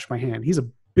like crushed my hand. He's a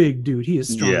big dude. He is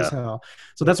strong as hell.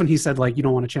 So that's when he said like you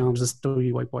don't want to challenge this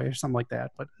dirty white boy or something like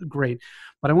that. But great.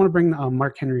 But I want to bring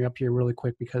Mark Henry up here really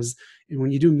quick because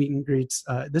when you do meet and greets,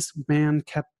 this man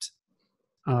kept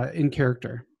in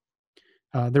character.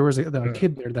 There was a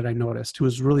kid there that I noticed who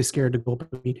was really scared to go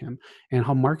up and meet him, and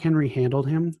how Mark Henry handled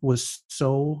him was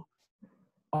so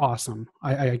awesome.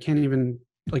 I can't even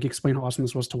like explain how awesome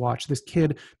this was to watch. This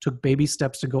kid took baby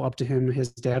steps to go up to him.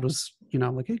 His dad was,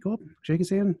 like, hey, go up, shake his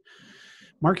hand.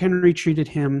 Mark Henry treated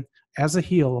him as a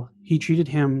heel. He treated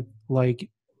him like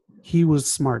he was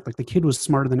smart. Like the kid was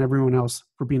smarter than everyone else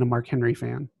for being a Mark Henry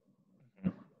fan.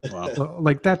 Wow.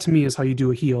 Like that to me is how you do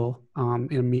a heel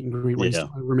in a meet and greet where you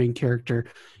remain character.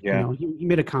 Yeah. He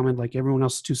made a comment like everyone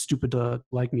else is too stupid to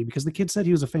like me because the kid said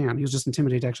he was a fan. He was just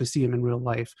intimidated to actually see him in real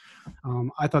life.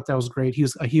 I thought that was great. He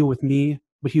was a heel with me,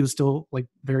 but he was still like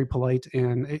very polite.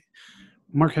 And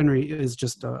Mark Henry is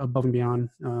just above and beyond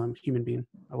human being.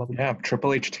 I love him. Yeah,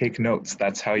 Triple H take notes.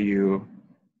 That's how you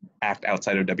act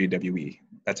outside of WWE.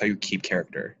 That's how you keep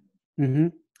character. Mm-hmm.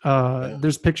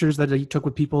 There's pictures that he took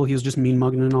with people. He was just mean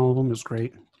mugging in all of them. It was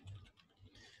great.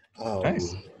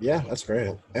 Nice. Yeah, that's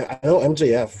great. I know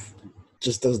MJF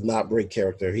just does not break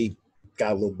character. He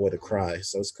got a little boy to cry.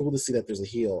 So it's cool to see that there's a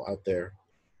heel out there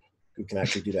who can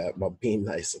actually do that while being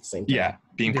nice at the same time. Yeah,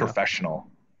 being professional.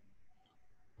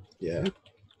 Yeah.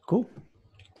 Cool.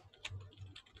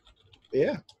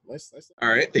 Yeah. Nice. All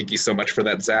right. Thank you so much for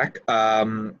that, Zach.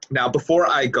 Now, before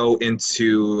I go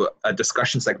into a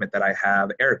discussion segment that I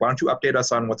have, Eric, why don't you update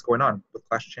us on what's going on with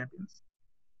Clash of Champions?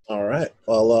 All right.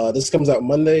 Well, this comes out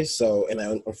Monday, and I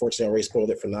unfortunately already spoiled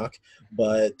it for Knock.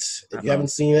 But if you haven't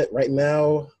seen it right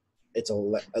now, it's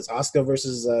Asuka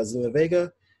versus Zelina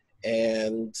Vega,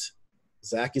 and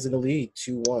Zach is in the lead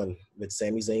 2-1 with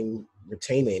Sami Zayn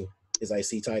retaining his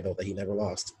IC title that he never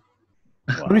lost.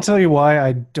 Wow. Let me tell you why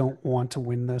I don't want to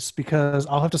win this, because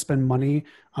I'll have to spend money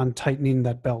on tightening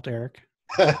that belt, Eric.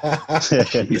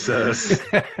 Jesus.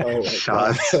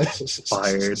 Shots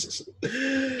fired.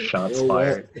 Shots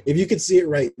fired. If you could see it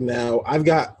right now, I've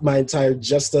got my entire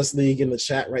Just Us League in the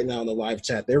chat right now in the live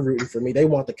chat. They're rooting for me. They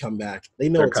want to come back. They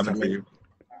know it's coming. For you.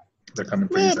 They're coming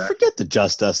for you, Zach. Forget the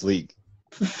Just Us League.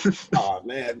 Oh,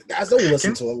 man. Guys, don't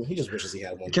listen to him. He just wishes he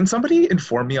had one. Can somebody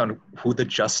inform me on who the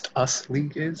Just Us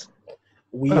League is?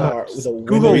 We are the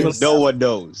Google. No one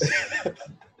knows.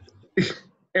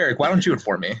 Eric, why don't you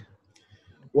inform me?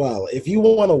 Well, if you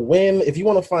want to win, if you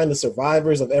want to find the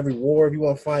survivors of every war, if you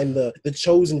want to find the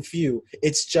chosen few,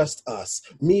 it's just us.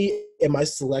 Me and my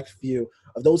select few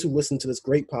of those who listen to this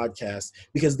great podcast,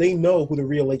 because they know who the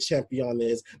real H champion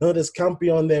is. None of this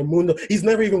Campeon del Mundo. He's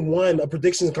never even won a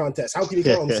predictions contest. How can he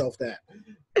call himself that?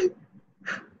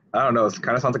 I don't know. It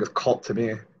kind of sounds like a cult to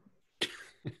me.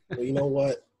 Well, you know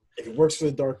what? If it works for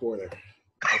the Dark Order,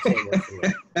 I can't work for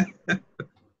me.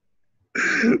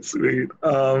 Sweet.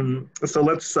 So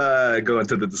let's go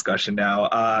into the discussion now.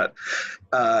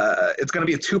 It's going to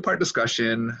be a two-part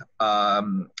discussion,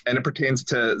 and it pertains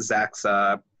to Zach's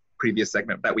previous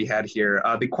segment that we had here.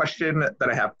 The question that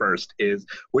I have first is,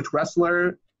 which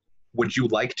wrestler would you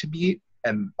like to meet,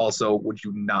 and also would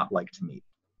you not like to meet?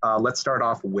 Let's start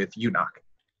off with you, Knock.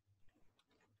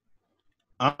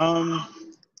 I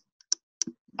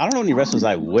don't know any wrestlers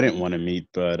I wouldn't want to meet,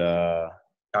 but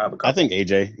I think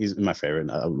AJ. He's my favorite.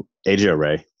 AJ or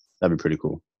Ray. That'd be pretty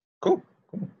cool. Cool.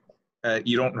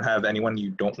 You don't have anyone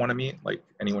you don't want to meet? Like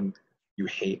anyone you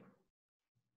hate?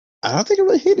 I don't think I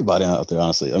really hate anybody out there,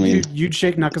 honestly. I mean, you'd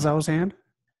shake Nakazawa's hand?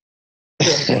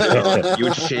 You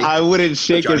would shake. I wouldn't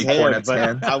shake Johnny his hand, Cornette's but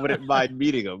hand. I wouldn't mind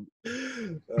meeting him.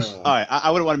 All right, I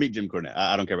wouldn't want to meet Jim Cornette.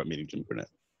 I don't care about meeting Jim Cornette.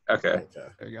 Okay.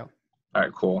 There you go. All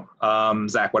right, cool.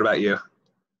 Zach, what about you?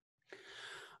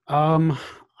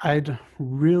 I'd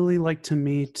really like to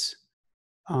meet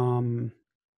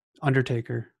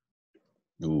Undertaker.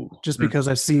 Ooh. Just because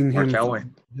I've seen Mark him Calloway.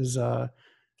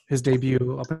 his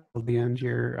debut up until the end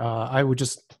here. I would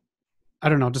just, I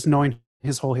don't know, just knowing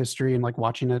his whole history and like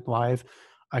watching it live,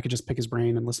 I could just pick his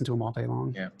brain and listen to him all day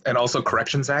long. Yeah. And also,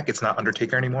 correction, Zach, it's not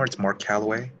Undertaker anymore. It's Mark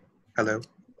Calloway. Hello.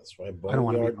 That's right, I don't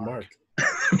wanna Boneyard be Mark.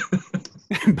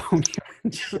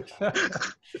 Boneyard.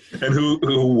 And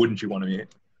who wouldn't you want to meet?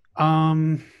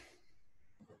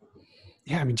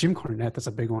 Yeah, I mean Jim Cornette, that's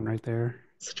a big one right there.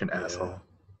 Such an asshole.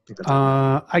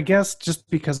 I guess just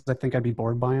because I think I'd be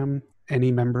bored by him.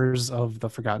 Any members of the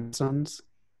Forgotten Sons?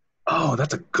 Oh,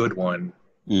 that's a good one.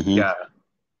 Mm-hmm.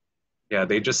 Yeah,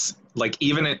 they just like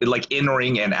even in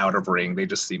ring and out of ring, they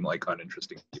just seem like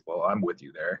uninteresting people. I'm with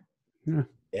you there.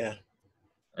 Yeah.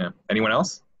 Anyone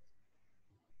else?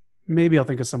 Maybe I'll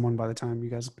think of someone by the time you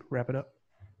guys wrap it up.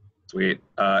 Sweet.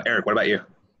 Eric, what about you?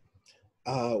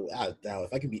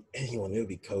 If I could be anyone, it would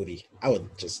be Cody. I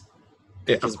would just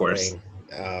Yeah, pick of his course.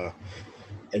 brain,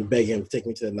 and beg him to take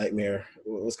me to the nightmare.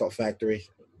 What's called Factory.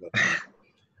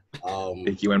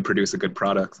 Take you and produce a good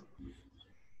product.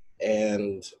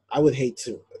 And I would hate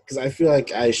to, because I feel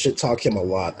like I should talk him a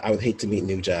lot. I would hate to meet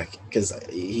New Jack because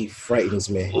he frightens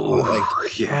me. Oh,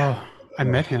 yeah. Oh, I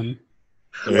met him.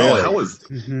 Oh, how was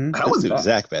Mhm. how was that?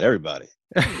 Zach bet everybody.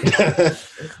 was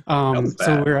So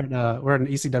bad. we're at an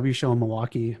ECW show in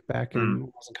Milwaukee back in Mm. I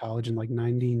was in college in like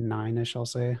 '99ish, I'll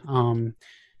say.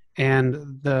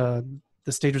 And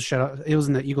the stage was shut out. It was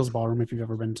in the Eagles Ballroom. If you've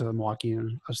ever been to Milwaukee,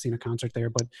 and I've seen a concert there.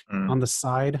 But on the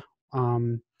side,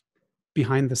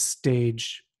 behind the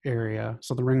stage area,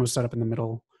 so the ring was set up in the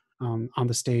middle. On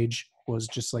the stage was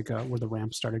just like where the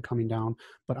ramp started coming down.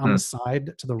 But on the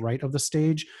side to the right of the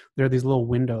stage, there are these little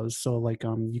windows. So like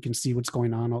you can see what's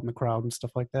going on out in the crowd and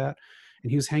stuff like that. And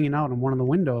he was hanging out in one of the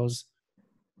windows.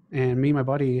 And me and my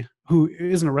buddy, who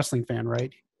isn't a wrestling fan,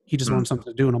 right? He just wanted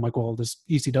something to do. And I'm like, well, this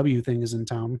ECW thing is in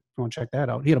town. If you want to check that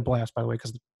out. He had a blast, by the way,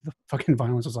 because the fucking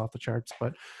violence was off the charts.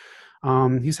 But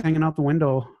he's hanging out the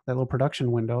window, that little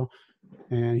production window.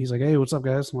 And he's like, hey, what's up,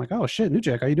 guys? I'm like, oh, shit, New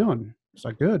Jack, how you doing? He's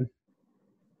like, good.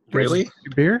 Really?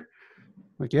 Beer?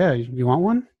 I'm like, yeah, you want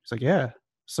one? He's like, yeah.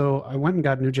 So I went and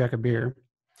got New Jack a beer.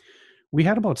 We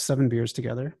had about 7 beers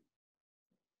together.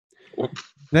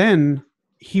 Then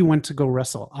he went to go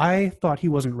wrestle. I thought he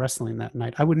wasn't wrestling that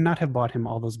night. I would not have bought him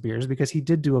all those beers because he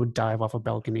did do a dive off a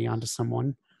balcony onto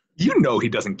someone. You know he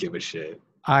doesn't give a shit.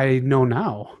 I know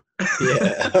now.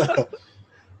 Yeah.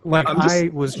 Like I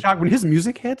was shocked when his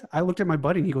music hit. I looked at my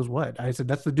buddy and he goes, "What?" I said,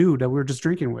 "That's the dude that we were just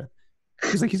drinking with."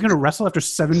 He's like, "He's gonna wrestle after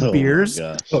 7 beers."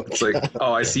 Oh, It's like,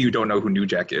 oh, I see you don't know who New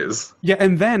Jack is. Yeah,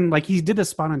 and then like he did a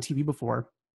spot on TV before.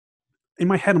 In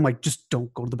my head, I'm like, just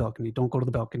don't go to the balcony. Don't go to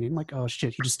the balcony. I'm like, oh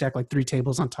shit, he just stacked like 3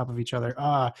 tables on top of each other.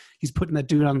 He's putting that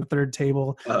dude on the 3rd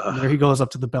table. And there he goes up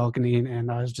to the balcony,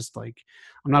 and I was just like,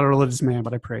 I'm not a religious man,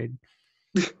 but I prayed.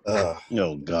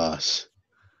 Oh gosh.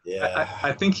 Yeah.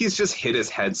 I think he's just hit his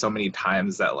head so many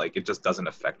times that like it just doesn't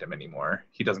affect him anymore.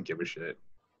 He doesn't give a shit.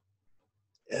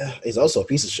 Yeah. He's also a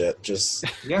piece of shit. Just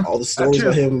Yeah, all the stories true.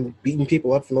 of him beating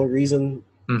people up for no reason.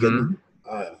 Mhm.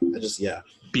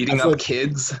 Beating I feel up like-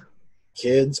 kids.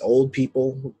 Kids, old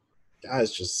people.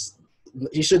 Guys, just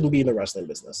he shouldn't be in the wrestling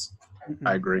business.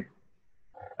 I agree.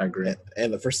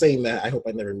 And for saying that, I hope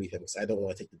I never meet him because I don't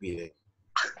want to take the beating.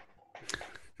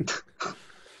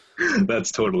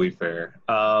 That's totally fair.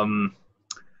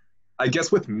 I guess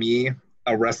with me,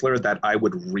 a wrestler that I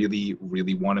would really,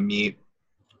 really want to meet,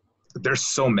 there's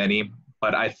so many,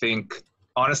 but I think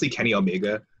honestly Kenny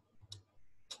Omega,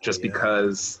 just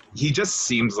because he just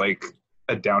seems like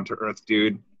a down-to-earth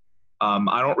dude.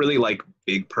 I don't really like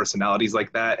big personalities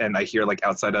like that, and I hear like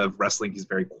outside of wrestling he's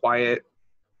very quiet.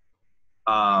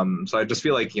 So I just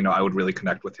feel like, I would really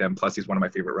connect with him. Plus, he's one of my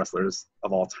favorite wrestlers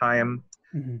of all time.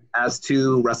 Mm-hmm. As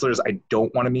to wrestlers I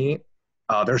don't want to meet,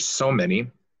 there's so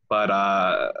many,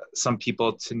 but some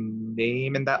people to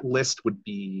name in that list would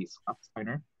be Scott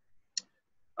Steiner,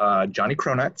 Johnny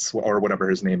Kronetz, or whatever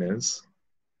his name is,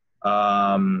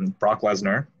 Brock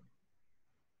Lesnar,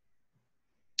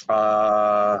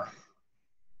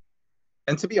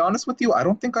 and to be honest with you, I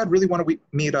don't think I'd really want to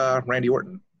meet Randy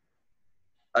Orton.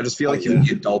 I just feel like he would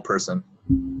be a dull person.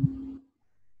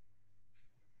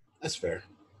 That's fair.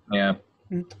 Yeah.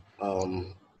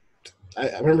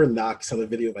 I remember Knox had a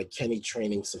video of like Kenny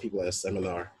training some people at a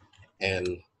seminar, and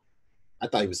I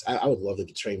thought I would love to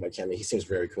be trained by Kenny. He seems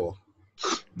very cool.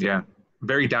 Yeah,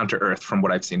 very down to earth from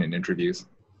what I've seen in interviews.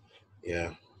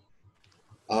 Yeah.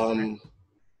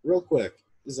 Real quick,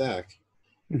 Zach,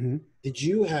 did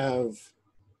you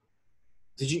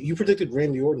predicted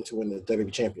Randy Orton to win the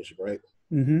WWE Championship, right?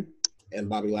 Mm-hmm. And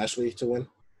Bobby Lashley to win?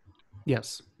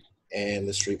 Yes. And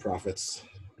the Street Profits.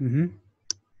 Mm-hmm.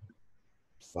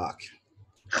 Fuck.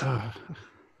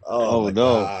 Oh no.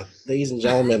 God. Ladies and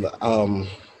gentlemen,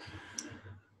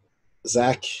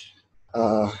 Zach,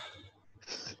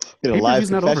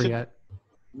 Pay-per-view's not over yet.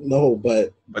 No,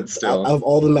 but still, out of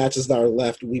all the matches that are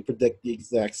left, we predict the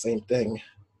exact same thing.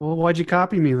 Well, why'd you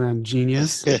copy me then,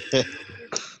 genius?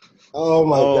 Oh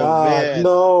my God. Man.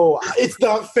 No, it's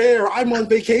not fair. I'm on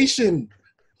vacation.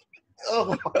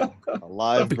 Oh. A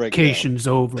live Vacation's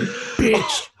over,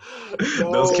 bitch.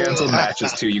 No. Those canceled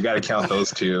matches too. You got to count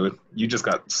those two. You just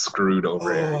got screwed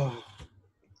over.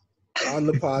 On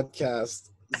the podcast,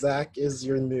 Zach is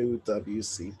your new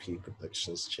WCP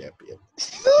predictions champion.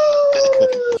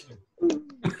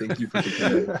 Thank you for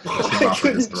taking it. Why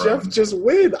couldn't Jeff just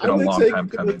win? Been a long take time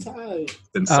the coming. tie. It's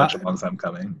been such a long time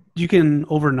coming. You can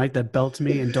overnight that belt to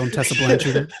me and don't Tessa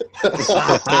Blanchard it.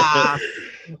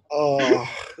 Oh,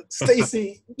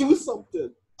 Stacy, do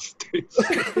something.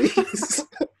 Please.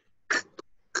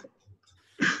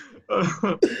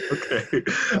 Okay.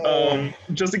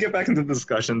 Just to get back into the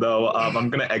discussion, though, I'm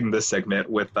going to end this segment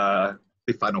with the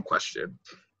final question.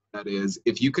 That is,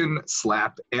 if you can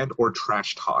slap and or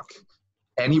trash talk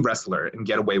any wrestler and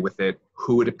get away with it,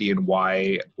 who would it be and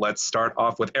why? Let's start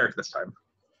off with Eric this time.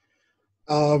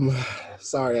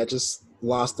 Sorry, I just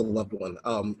lost a loved one.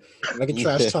 If I can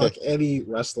trash talk any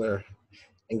wrestler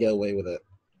and get away with it.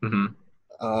 Mm-hmm.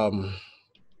 I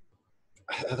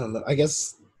don't know. I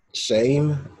guess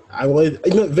Shane. I would.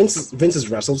 Vince has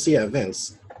wrestled. So yeah,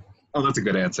 Vince. Oh, that's a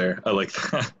good answer. I like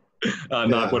that.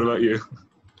 Knock, what about you?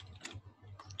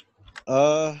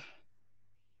 Yeah,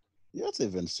 I'd say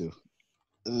Vince too.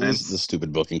 This is the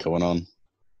stupid booking going on.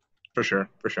 For sure.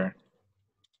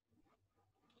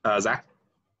 Zach?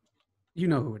 You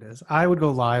know who it is. I would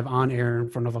go live on air in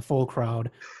front of a full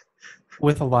crowd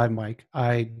with a live mic.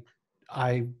 I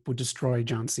would destroy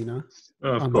John Cena.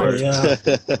 Of course. Yeah.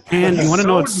 And you want to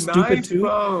know what's So stupid nice, too?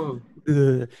 bro.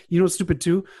 You know what's stupid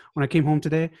too? When I came home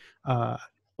today,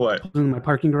 What? in my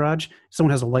parking garage,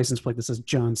 someone has a license plate that says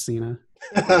John Cena.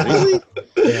 Really?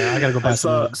 Yeah, I gotta go buy I some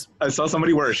saw mugs. I saw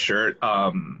somebody wear a shirt.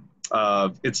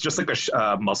 It's just like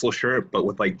a muscle shirt, but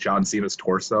with like John Cena's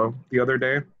torso the other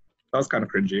day. That was kind of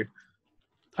cringy.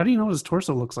 How do you know what his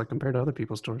torso looks like compared to other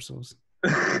people's torsos?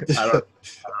 I don't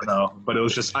know, but it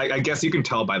was just I guess you can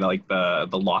tell by the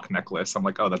lock necklace. I'm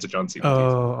like, oh, that's a John Cena piece.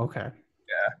 Oh, okay.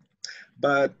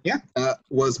 But yeah, that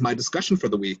was my discussion for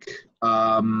the week.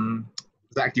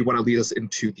 Zach, do you want to lead us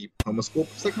into the promo school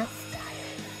segment?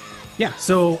 Yeah,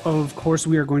 so of course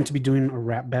we are going to be doing a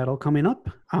rap battle coming up.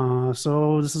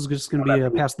 So this is just going to be a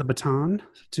pass the baton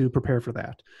to prepare for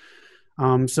that.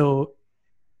 So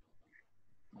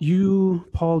you,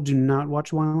 Paul, do not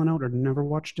watch Wild 'N Out or never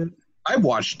watched it? I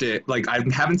watched it. Like, I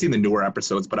haven't seen the newer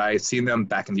episodes, but I've seen them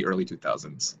back in the early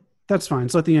 2000s. That's fine.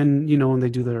 So at the end, when they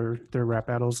do their rap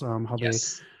battles, how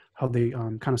Yes. they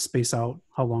kind of space out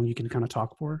how long you can kind of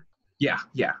talk for. Yeah.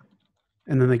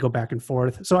 And then they go back and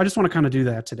forth. So I just want to kind of do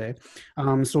that today.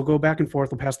 So we'll go back and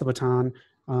forth. We'll pass the baton.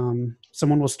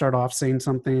 Someone will start off saying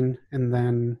something, and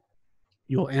then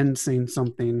you'll end saying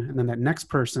something, and then that next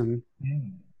person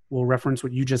will reference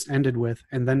what you just ended with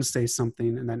and then say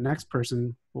something, and that next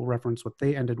person will reference what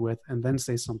they ended with and then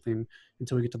say something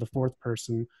until we get to the fourth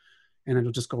person, and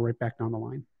it'll just go right back down the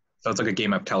line. So it's like a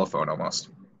game of telephone almost.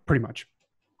 Pretty much.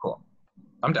 Cool.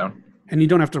 I'm down. And you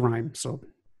don't have to rhyme, so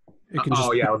it can just...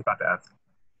 Oh, yeah, I was about to ask.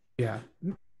 Yeah.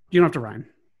 You don't have to rhyme.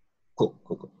 Cool.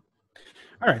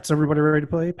 All right, so everybody ready to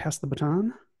play Pass the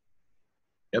Baton?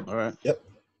 Yep. All right. Yep.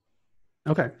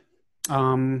 Okay.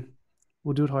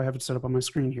 We'll do it how I have it set up on my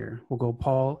screen here. We'll go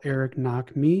Paul, Eric,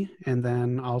 Knock, me, and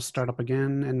then I'll start up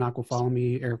again, and Knock will follow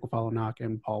me, Eric will follow Knock,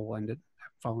 and Paul will end it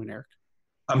following Eric.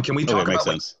 Can we Okay, talk makes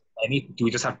about sense.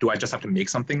 do I just have to make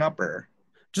something up or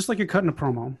Just like you're cutting a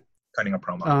promo. cutting a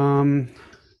promo?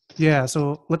 Yeah,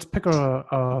 so let's pick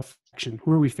a faction.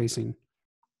 Who are we facing?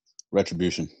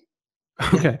 Retribution.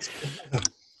 Okay.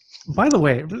 By the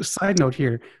way, side note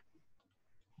here.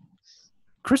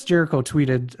 Chris Jericho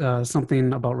tweeted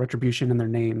something about Retribution and their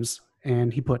names,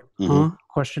 and he put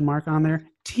question mark on there.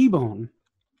 T-Bone.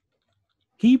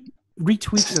 He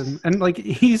retweets him, and like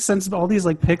he sends all these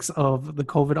like pics of the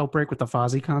COVID outbreak with the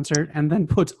Fozzy concert, and then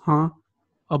puts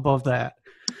above that.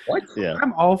 What? Yeah,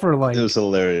 I'm all for like it was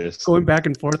hilarious. going back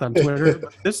and forth on Twitter.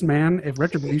 But this man, if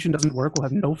Retribution doesn't work, will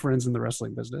have no friends in the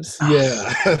wrestling business.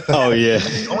 Yeah. Oh yeah.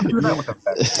 Don't do that with a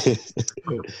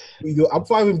vet. I'm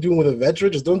fine with doing with a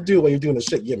veteran. Just don't do it when you're doing a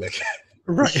shit gimmick.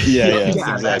 Right. Yeah, Yeah,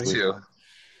 that exactly. too.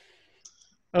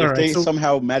 All If right. they So,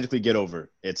 somehow magically get over,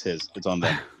 it's his. It's on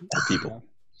them. The people.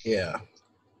 Yeah.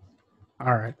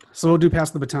 all right. So we'll do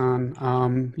pass the baton.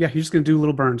 Yeah, you're just gonna do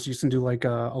little burns. You're just gonna do like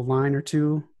a line or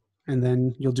two, and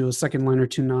then you'll do a second line or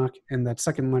two knock, and that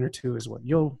second line or two is what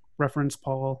you'll reference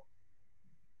Paul.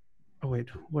 Oh wait,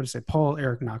 what did I say? Paul,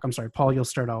 Eric, knock. I'm sorry, Paul. You'll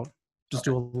start out. Just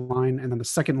do a line, and then the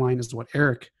second line is what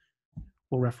Eric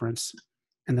will reference,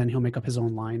 and then he'll make up his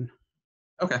own line.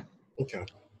 Okay. Okay.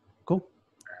 Cool.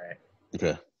 All right.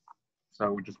 Okay.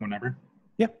 So just whenever.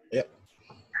 Yep.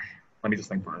 Let me just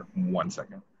think for 1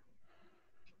 second.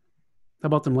 How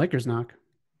about them Lakers knock?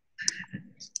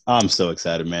 I'm so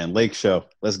excited, man. Lake Show.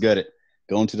 Let's get it.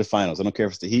 Going to the finals. I don't care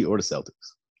if it's the Heat or the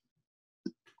Celtics.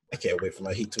 I can't wait for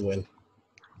my Heat to win.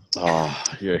 Oh,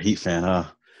 you're a Heat fan, huh?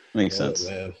 Makes Oh, sense.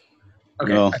 man.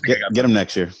 Okay. Well, I think I got get them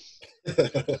next year.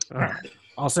 All right.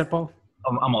 All set, Paul?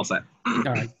 I'm all set. All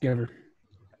right, give her.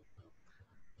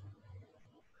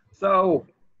 So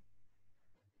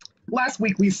last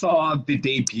week we saw the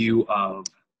debut of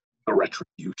the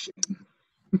Retribution.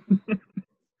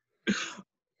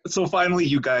 So finally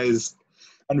you guys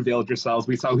unveiled yourselves.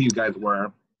 We saw who you guys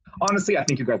were. Honestly, I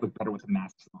think you guys look better with the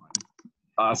masks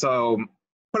on. So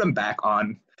put them back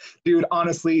on. Dude,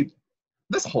 honestly,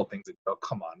 this whole thing's a joke.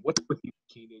 Come on. What's with these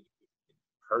teenage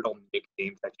turtle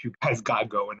nicknames that you guys got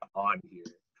going on here?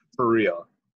 For real.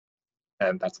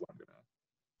 And that's what I'm going to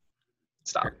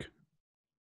stop.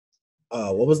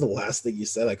 What was the last thing you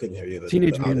said? I couldn't hear you.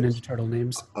 Teenage Mutant Ninja Turtle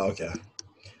names. Oh, okay.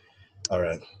 All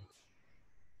right.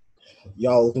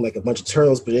 Y'all looking like a bunch of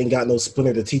turtles, but you ain't got no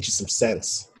Splinter to teach you some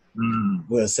sense. Mm.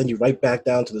 We're going to send you right back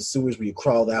down to the sewers where you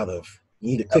crawled out of. You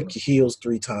need to click your heels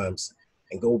 3 times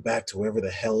and go back to wherever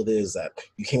the hell it is that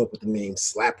you came up with the name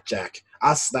Slapjack.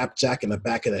 I'll slap Jack in the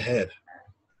back of the head.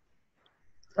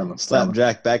 Slap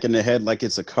Jack back in the head like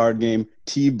it's a card game.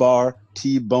 T-Bar,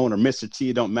 T-Bone, or Mr. T,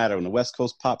 it don't matter. When the West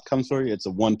Coast Pop comes for you, it's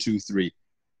a 1, 2, 3.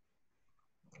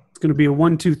 It's going to be a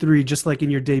 1, 2, 3, just like in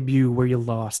your debut where you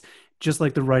lost. Just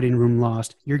like the writing room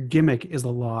lost. Your gimmick is a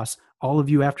loss. All of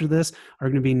you after this are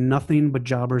going to be nothing but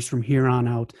jobbers from here on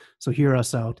out. So hear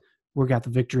us out. We got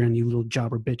the victory on you little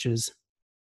jobber bitches.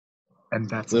 And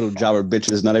that's Little jobber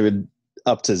bitches, not even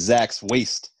up to Zach's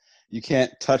waist. You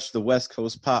can't touch the West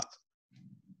Coast Pop.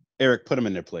 Eric, put them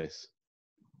in their place.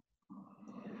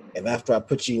 And after I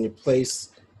put you in your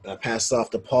place and I pass off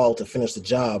to Paul to finish the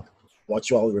job, I want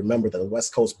you all to remember that the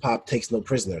West Coast Pop takes no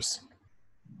prisoners.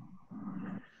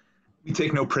 We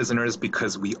take no prisoners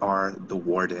because we are the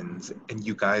wardens, and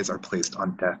you guys are placed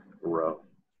on death row.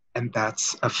 And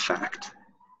that's a fact.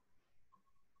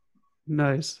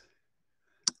 Nice.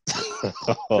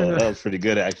 Oh, that was pretty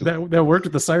good, actually. That worked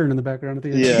with the siren in the background at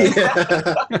the end.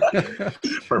 Yeah.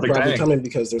 Perfect Probably timing. coming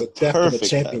because there's a theft of a Perfect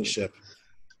championship.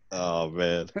 Oh,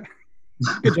 man.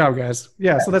 Good job, guys.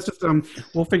 Yeah, so that's just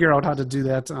we'll figure out how to do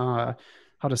that,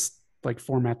 how to like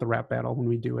format the rap battle when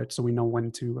we do it, so we know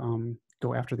when to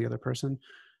go after the other person.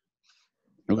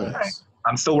 Okay. Nice.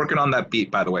 I'm still working on that beat,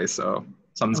 by the way, so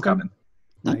something's Okay. coming.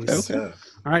 Nice. Okay. Yeah.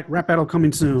 All right, rap battle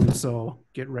coming soon, so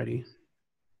get ready.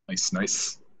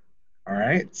 Nice. All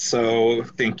right, so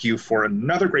thank you for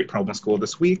another great promo school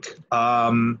this week.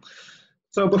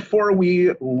 So before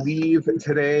we leave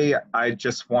today, I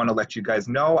just want to let you guys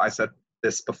know, I said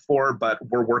this before, but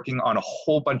we're working on a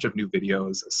whole bunch of new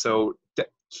videos. So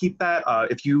keep that,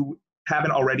 if you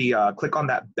haven't already, click on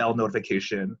that bell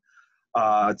notification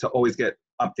to always get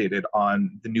updated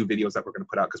on the new videos that we're going to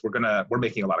put out, because we're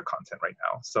making a lot of content right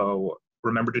now. So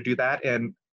remember to do that.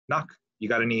 And Knock, you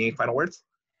got any final words?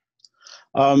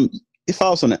 You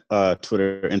follow us on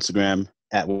Twitter, Instagram,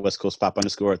 at West Coast Pop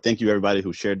 _. Thank you, everybody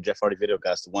who shared the Jeff Hardy video.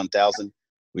 Got us to 1,000.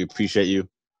 We appreciate you.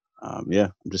 Yeah,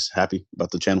 I'm just happy about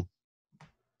the channel.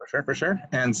 For sure.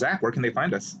 And Zach, where can they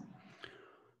find us?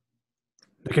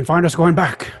 They can find us going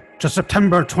back to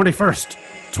September 21st,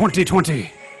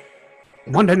 2020.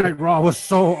 Monday Night Raw was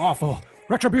so awful.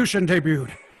 Retribution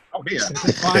debuted. Oh dear. They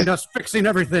can find us fixing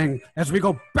everything as we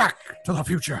go back to the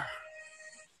future.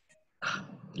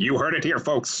 You heard it here,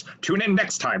 folks. Tune in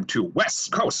next time to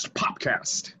West Coast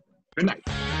Popcast. Good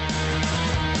night.